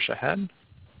before we push ahead?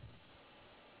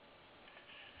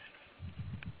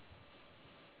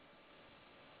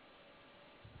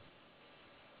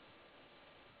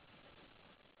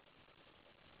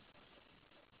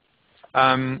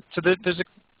 So there's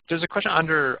a question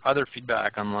under other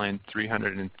feedback on line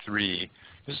 303.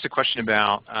 This is a question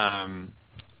about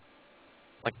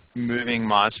like moving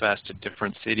MozFest to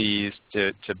different cities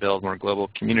to build more global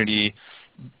community.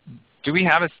 Do we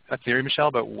have a theory, Michelle,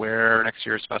 about where next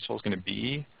year's festival is going to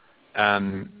be?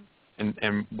 And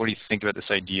what do you think about this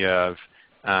idea of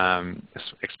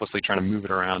explicitly trying to move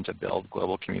it around to build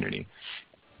global community?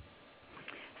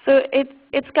 So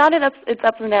it's got its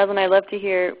ups and downs, and I love to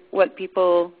hear what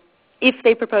people, if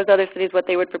they propose other cities, why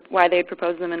they would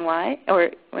propose them and why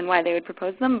they would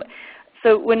propose them.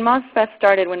 So when MozFest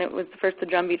started, when it was the first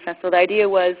Drumbeat Festival, the idea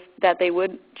was that they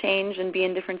would change and be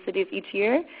in different cities each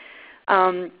year.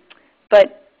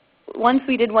 But once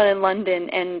we did one in London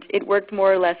and it worked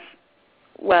more or less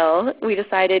well, we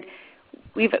decided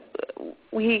you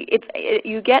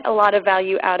get a lot of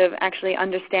value out of actually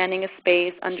understanding a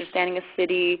space, understanding a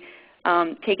city,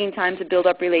 taking time to build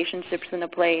up relationships in a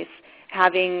place,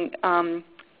 having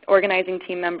organizing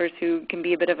team members who can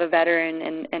be a bit of a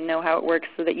veteran and know how it works,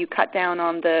 so that you cut down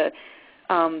on the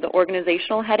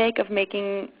organizational headache of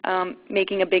making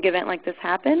a big event like this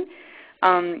happen.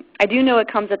 I do know it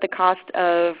comes at the cost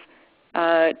of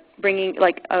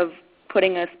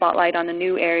putting a spotlight on a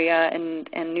new area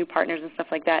and new partners and stuff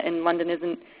like that. And London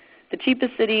isn't the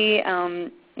cheapest city,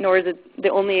 nor is it the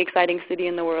only exciting city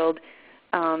in the world.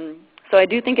 So I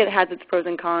do think it has its pros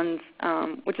and cons,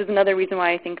 which is another reason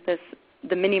why I think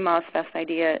the mini MozFest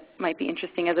idea might be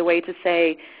interesting as a way to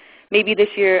say, maybe this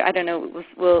year, I don't know,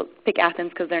 we'll pick Athens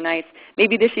because they're nice.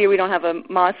 Maybe this year we don't have a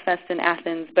MozFest in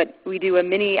Athens, but we do a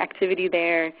mini activity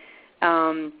there,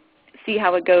 see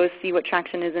how it goes, see what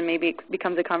traction is, and maybe it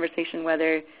becomes a conversation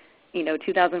whether,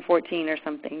 2014 or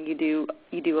something, you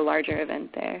do a larger event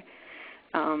there.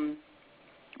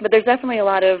 But there's definitely a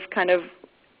lot of kind of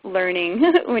learning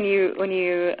when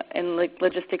you and like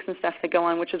logistics and stuff that go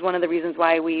on, which is one of the reasons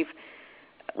why we've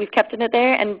kept it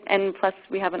there, and plus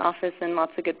we have an office and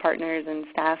lots of good partners and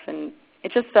staff, and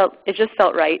it just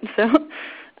felt right. So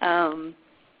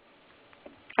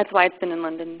that's why it's been in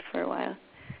London for a while.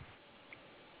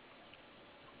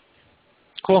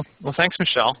 Cool. Well, thanks,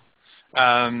 Michelle.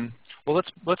 Well,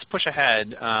 let's push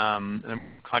ahead. I'm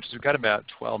conscious we've got about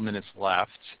 12 minutes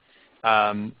left.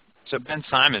 So Ben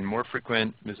Simon, more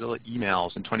frequent Mozilla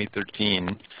emails in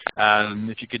 2013.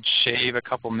 If you could shave a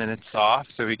couple minutes off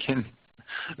so we can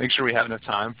make sure we have enough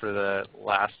time for the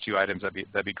last two items,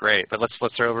 that'd be great. But let's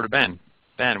start over to Ben.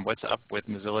 Ben, what's up with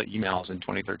Mozilla emails in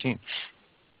 2013?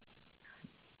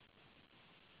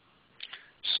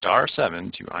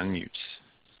 *7 to unmute.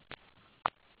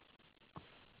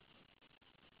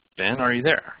 Ben, are you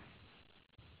there?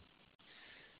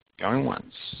 Going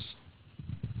once.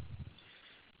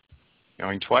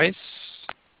 Going twice.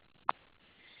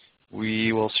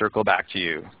 We will circle back to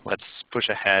you. Let's push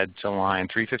ahead to line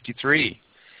 353.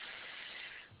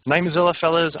 Night Mozilla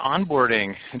Fellows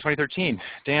onboarding in 2013.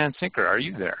 Dan Sinker, are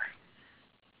you there?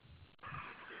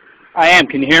 I am.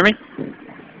 Can you hear me?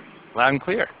 Loud and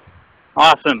clear.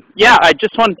 Awesome. Yeah, I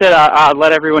just wanted to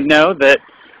let everyone know that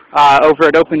over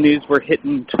at Open News, we're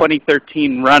hitting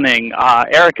 2013 running.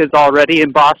 Erica's already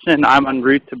in Boston. I'm en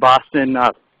route to Boston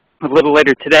a little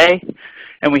later today.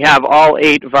 And we have all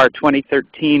 8 of our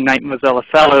 2013 Knight Mozilla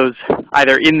Fellows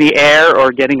either in the air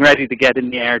or getting ready to get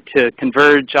in the air to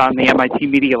converge on the MIT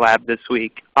Media Lab this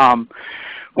week.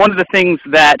 One of the things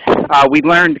that we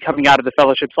learned coming out of the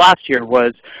fellowships last year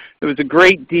was there was a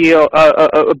great deal,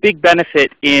 a big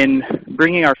benefit in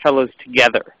bringing our fellows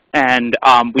together. And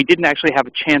we didn't actually have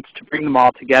a chance to bring them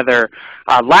all together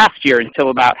last year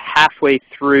until about halfway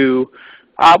through,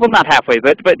 well, not halfway,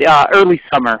 but early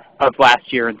summer of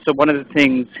last year. And so one of the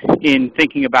things in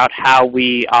thinking about how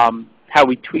we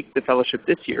tweaked the fellowship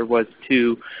this year was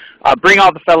to bring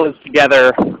all the fellows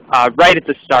together right at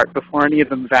the start, before any of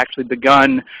them have actually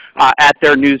begun at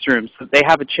their newsrooms, so that they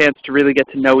have a chance to really get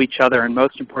to know each other, and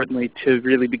most importantly, to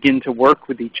really begin to work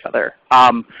with each other.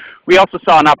 We also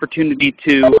saw an opportunity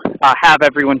to have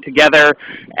everyone together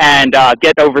and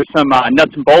get over some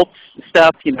nuts and bolts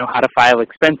stuff, you know, how to file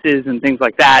expenses and things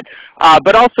like that,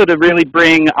 but also to really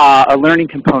bring a learning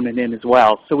component in as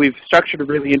well. So we've structured a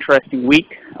really interesting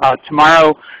week.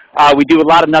 Tomorrow we do a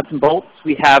lot of nuts and bolts.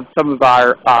 We have some of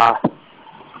our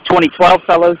 2012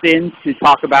 fellows in to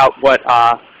talk about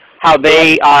how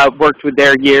they worked with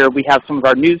their year. We have some of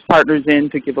our news partners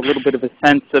in to give a little bit of a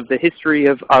sense of the history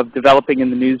of developing in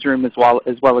the newsroom, as well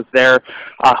as their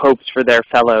hopes for their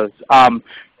fellows.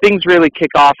 Things really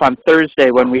kick off on Thursday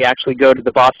when we actually go to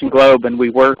the Boston Globe and we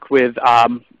work with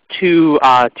two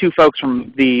folks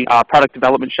from the product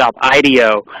development shop,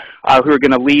 IDEO, who are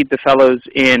going to lead the fellows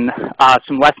in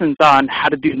some lessons on how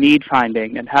to do need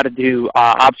finding and how to do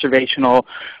observational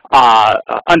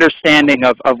understanding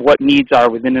of what needs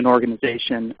are within an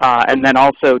organization, and then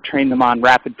also train them on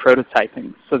rapid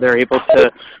prototyping, so they're able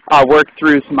to work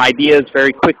through some ideas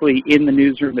very quickly in the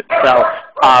newsroom itself.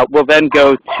 We'll then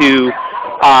go to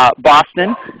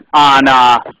Boston on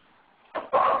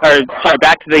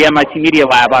back to the MIT Media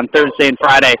Lab on Thursday and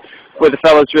Friday, where the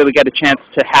fellows really get a chance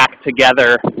to hack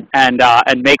together and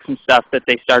make some stuff that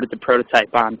they started to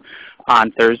prototype on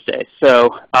Thursday. So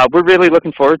we're really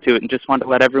looking forward to it, and just wanted to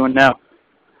let everyone know.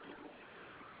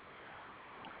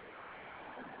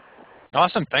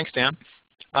 Awesome, thanks, Dan.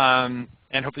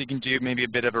 And hopefully you can do maybe a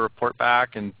bit of a report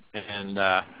back and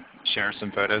share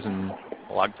some photos and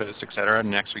blog posts, etc. in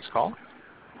next week's call.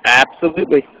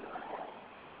 Absolutely.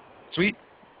 Sweet.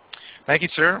 Thank you,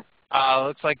 sir.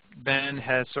 Looks like Ben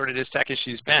has sorted his tech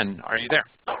issues. Ben, are you there?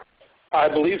 I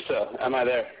believe so. Am I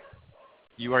there?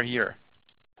 You are here.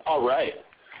 All right.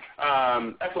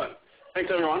 Excellent.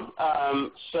 Thanks, everyone.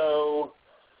 So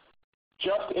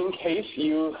just in case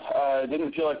you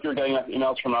didn't feel like you were getting enough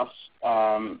emails from us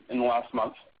in the last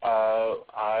month,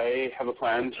 I have a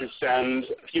plan to send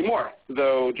a few more,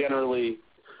 though generally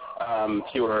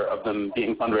fewer of them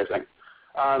being fundraising.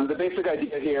 The basic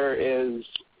idea here is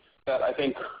that I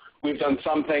think we've done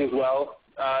some things well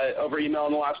over email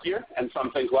in the last year and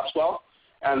some things less well.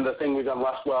 And the thing we've done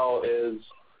less well is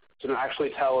to actually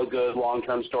tell a good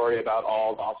long-term story about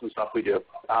all the awesome stuff we do.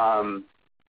 And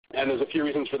there's a few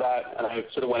reasons for that, and I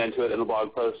sort of went into it in the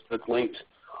blog post that's linked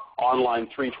on line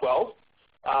 312.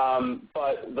 And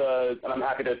I'm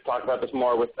happy to talk about this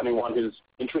more with anyone who's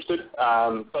interested.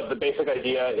 But the basic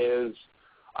idea is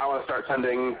I want to start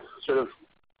sending sort of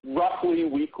roughly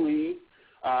weekly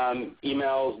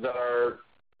emails that are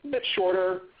a bit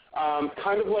shorter,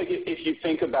 kind of like if you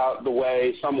think about the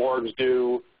way some orgs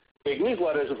do big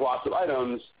newsletters with lots of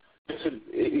items, this would,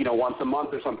 once a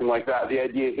month or something like that. The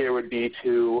idea here would be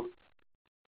to,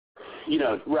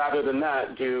 rather than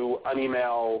that, do an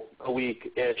email a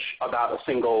week-ish about a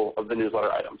single of the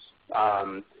newsletter items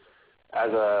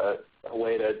as a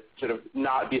way to sort of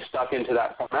not be stuck into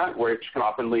that format, which can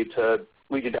often lead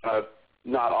you down a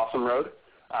not awesome road.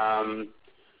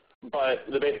 But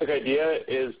the basic idea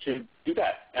is to do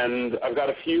that. And I've got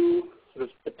a few sort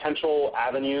of potential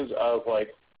avenues of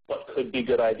like what could be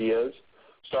good ideas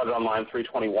started on line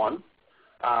 321.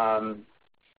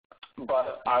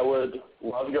 But I would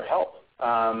love your help.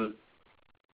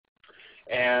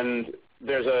 And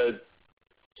there's a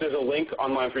link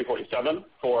on line 347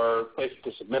 for places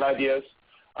to submit ideas.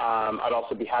 I'd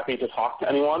also be happy to talk to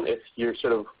anyone if you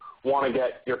sort of want to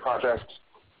get your project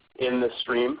in this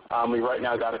stream. We right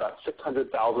now got about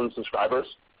 600,000 subscribers.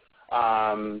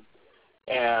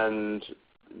 And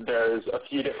there's a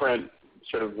few different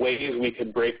sort of ways we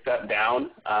could break that down,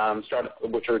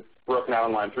 which are broken out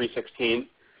on line 316.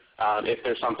 If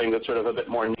there's something that's sort of a bit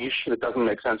more niche, that doesn't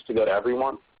make sense to go to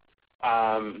everyone.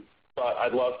 But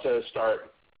I'd love to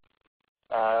start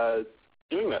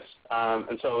doing this.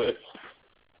 And so if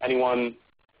anyone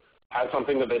has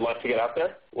something that they'd like to get out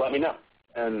there, let me know.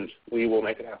 and we will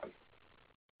make it happen.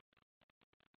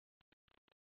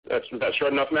 Was that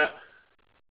short enough, Matt?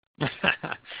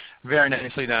 Very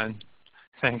nicely done.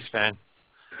 Thanks, Ben.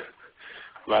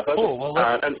 My pleasure. Cool.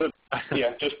 Well, and so,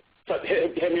 yeah, just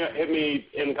hit me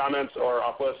in the comments or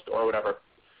off list or whatever.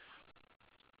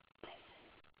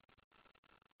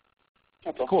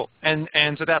 That's all. Cool. And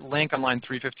so that link on line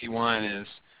 351 is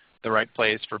the right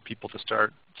place for people to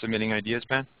start submitting ideas,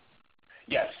 Ben?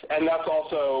 Yes, and that's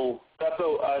an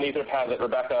Etherpad that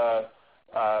Rebecca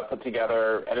put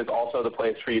together, and it's also the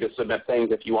place for you to submit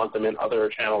things if you want them in other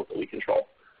channels that we control.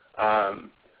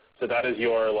 So that is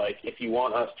your, like, if you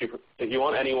want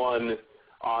anyone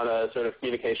on a sort of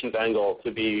communications angle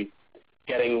to be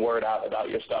getting word out about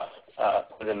your stuff,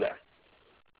 put it in there.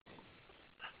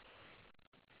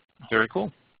 Very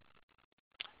cool.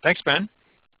 Thanks, Ben.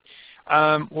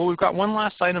 Well, we've got one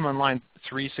last item on line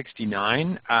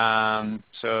 369,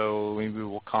 so maybe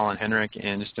we'll call on Henrik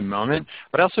in just a moment.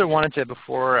 But I also wanted to,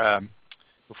 before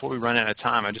we run out of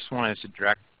time, I just wanted to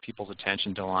direct people's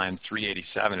attention to line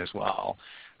 387 as well,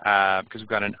 because we've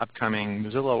got an upcoming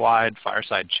Mozilla-wide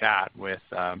fireside chat with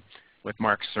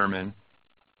Mark Sermon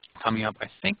coming up. I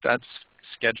think that's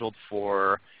scheduled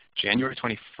for January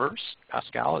 21st.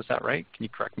 Pascal, is that right? Can you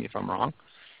correct me if I'm wrong?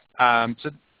 So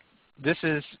this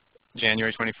is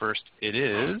January 21st. It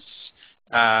is.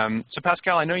 So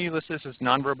Pascal, I know you list this as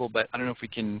nonverbal, but I don't know if we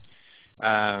can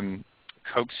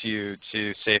coax you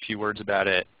to say a few words about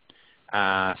it.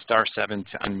 *7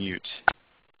 to unmute.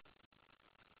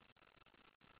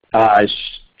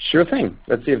 Sure thing.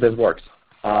 Let's see if this works.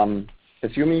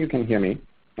 Assuming you can hear me,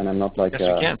 and I'm not like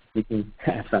yes, we can.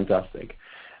 Fantastic.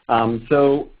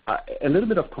 So a little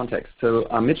bit of context. So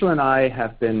Mitchell and I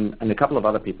have been, and a couple of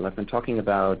other people have been talking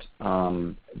about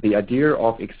the idea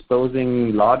of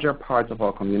exposing larger parts of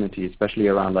our community, especially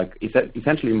around like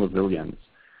essentially Mozillians,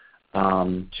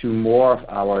 to more of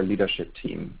our leadership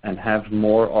team and have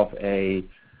more of a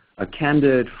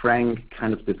candid, frank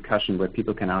kind of discussion where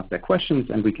people can ask their questions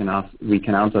and we can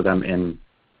answer them in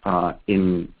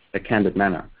a candid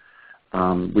manner.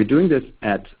 We're doing this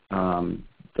at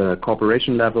the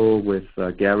corporation level with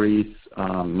Gary's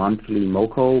monthly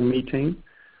MoCo meeting,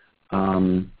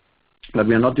 but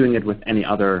we are not doing it with any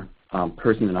other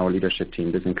person in our leadership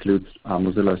team. This includes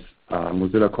Mozilla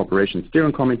Corporation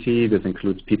Steering Committee. This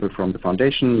includes people from the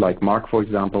foundation, like Mark, for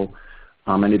example,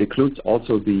 and it includes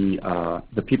also the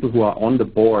people who are on the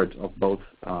board of both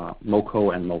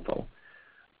MoCo and MoFo.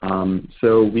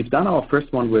 So we've done our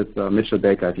first one with Mitchell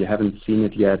Baker. If you haven't seen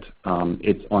it yet,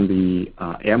 it's on the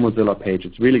Air Mozilla page.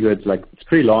 It's really good. It's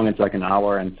pretty long. It's like an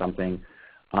hour and something.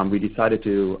 We decided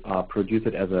to produce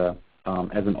it as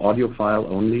an audio file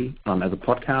only, as a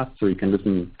podcast, so you can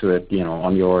listen to it,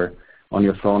 on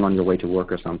your phone on your way to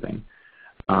work or something.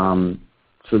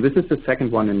 So this is the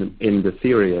second one in the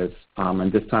series,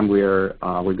 and this time we're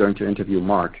going to interview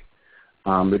Mark,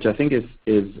 which I think is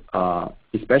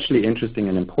especially interesting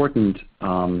and important,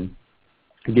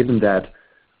 given that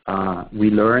we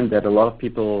learned that a lot of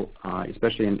people,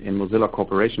 especially in Mozilla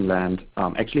Corporation land,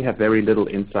 actually have very little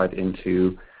insight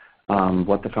into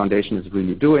what the foundation is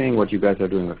really doing, what you guys are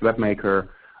doing with Webmaker,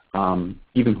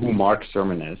 even who Mark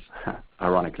Sermon is,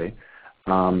 ironically.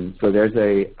 So there's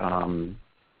a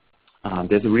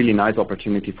really nice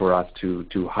opportunity for us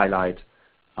to highlight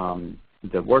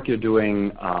the work you're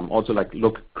doing, also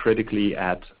look critically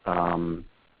at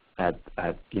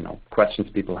questions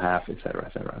people have, et cetera,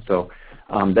 et cetera. So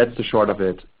that's the short of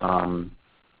it.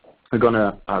 We're going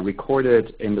to record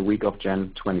it in the week of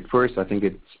Jan 21st. I think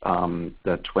it's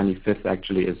the 25th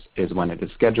actually is when it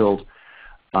is scheduled.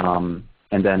 And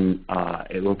then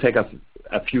it will take us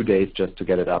a few days just to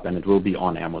get it up, and it will be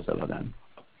on Air Mozilla then.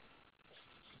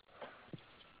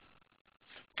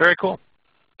 Very cool.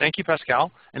 Thank you,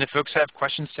 Pascal. And if folks have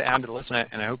questions to add to the list,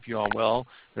 and I hope you all will,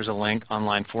 there's a link on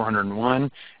line 401.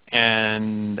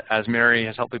 And as Mary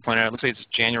has helpfully pointed out, it looks like it's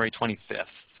January 25th,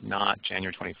 not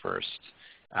January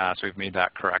 21st. So we've made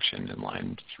that correction in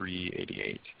line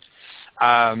 388.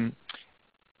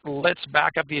 Let's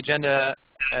back up the agenda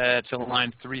to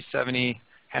line 370.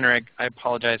 Henrik, I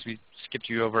apologize, we skipped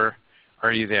you over.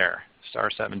 Are you there?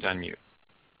 *7 to unmute.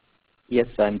 Yes,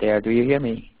 I'm there. Do you hear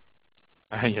me?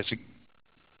 Yes.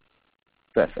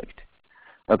 Perfect.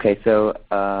 Okay, so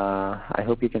I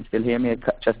hope you can still hear me.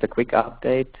 Just a quick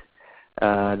update.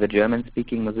 The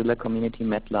German-speaking Mozilla community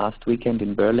met last weekend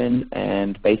in Berlin,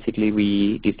 and basically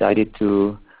we decided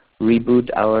to reboot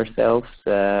ourselves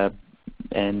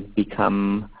and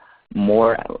become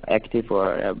more active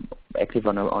or active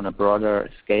on a broader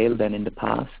scale than in the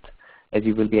past. As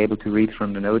you will be able to read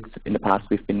from the notes, in the past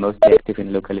we've been mostly active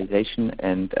in localization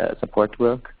and support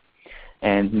work.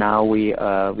 And now we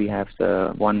have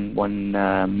the one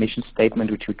mission statement,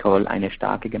 which we call eine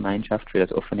starke Gemeinschaft für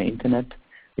das offene Internet,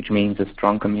 which means a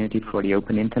strong community for the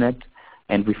open internet.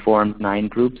 And we formed 9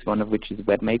 groups, one of which is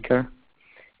Webmaker.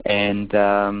 And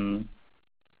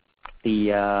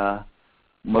the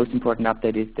most important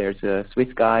update is there's a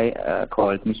Swiss guy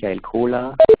called Michael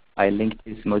Kohler. I linked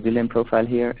his Mozilla profile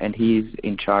here, and he's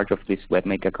in charge of this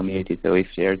Webmaker community. So if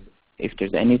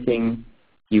there's anything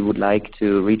you would like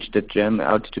to reach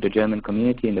out to the German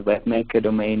community in the Webmaker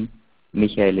domain,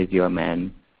 Michael is your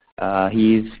man.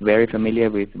 He is very familiar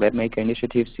with Webmaker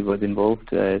initiatives. He was involved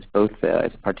both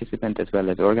as a participant as well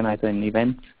as organizer in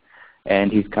events.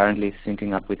 And he's currently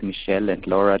syncing up with Michelle and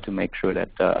Laura to make sure that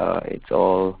it's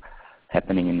all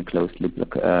happening in a closed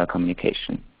loop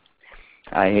communication.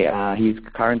 He's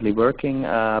currently working,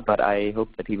 but I hope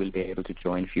that he will be able to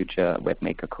join future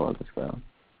Webmaker calls as well.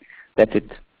 That's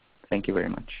it. Thank you very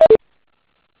much.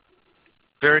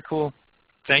 Very cool.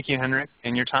 Thank you, Henrik.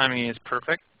 And your timing is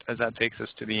perfect, as that takes us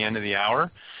to the end of the hour.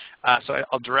 So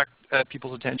I'll direct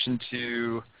people's attention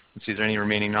to, let's see, is there any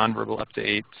remaining nonverbal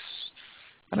updates?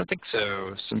 I don't think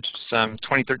so. Some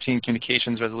 2013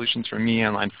 communications resolutions from me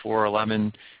on line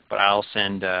 411, but I'll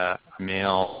send a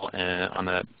mail on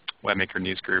the Webmaker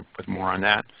news group with more on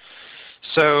that.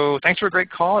 So thanks for a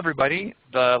great call, everybody.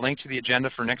 The link to the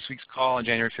agenda for next week's call on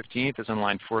January 15th is on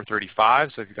line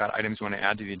 435. So if you've got items you want to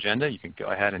add to the agenda, you can go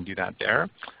ahead and do that there.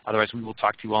 Otherwise, we will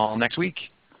talk to you all next week.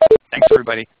 Thanks,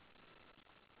 everybody.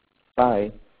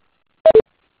 Bye.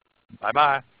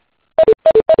 Bye-bye.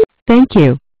 Thank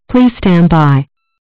you. Please stand by.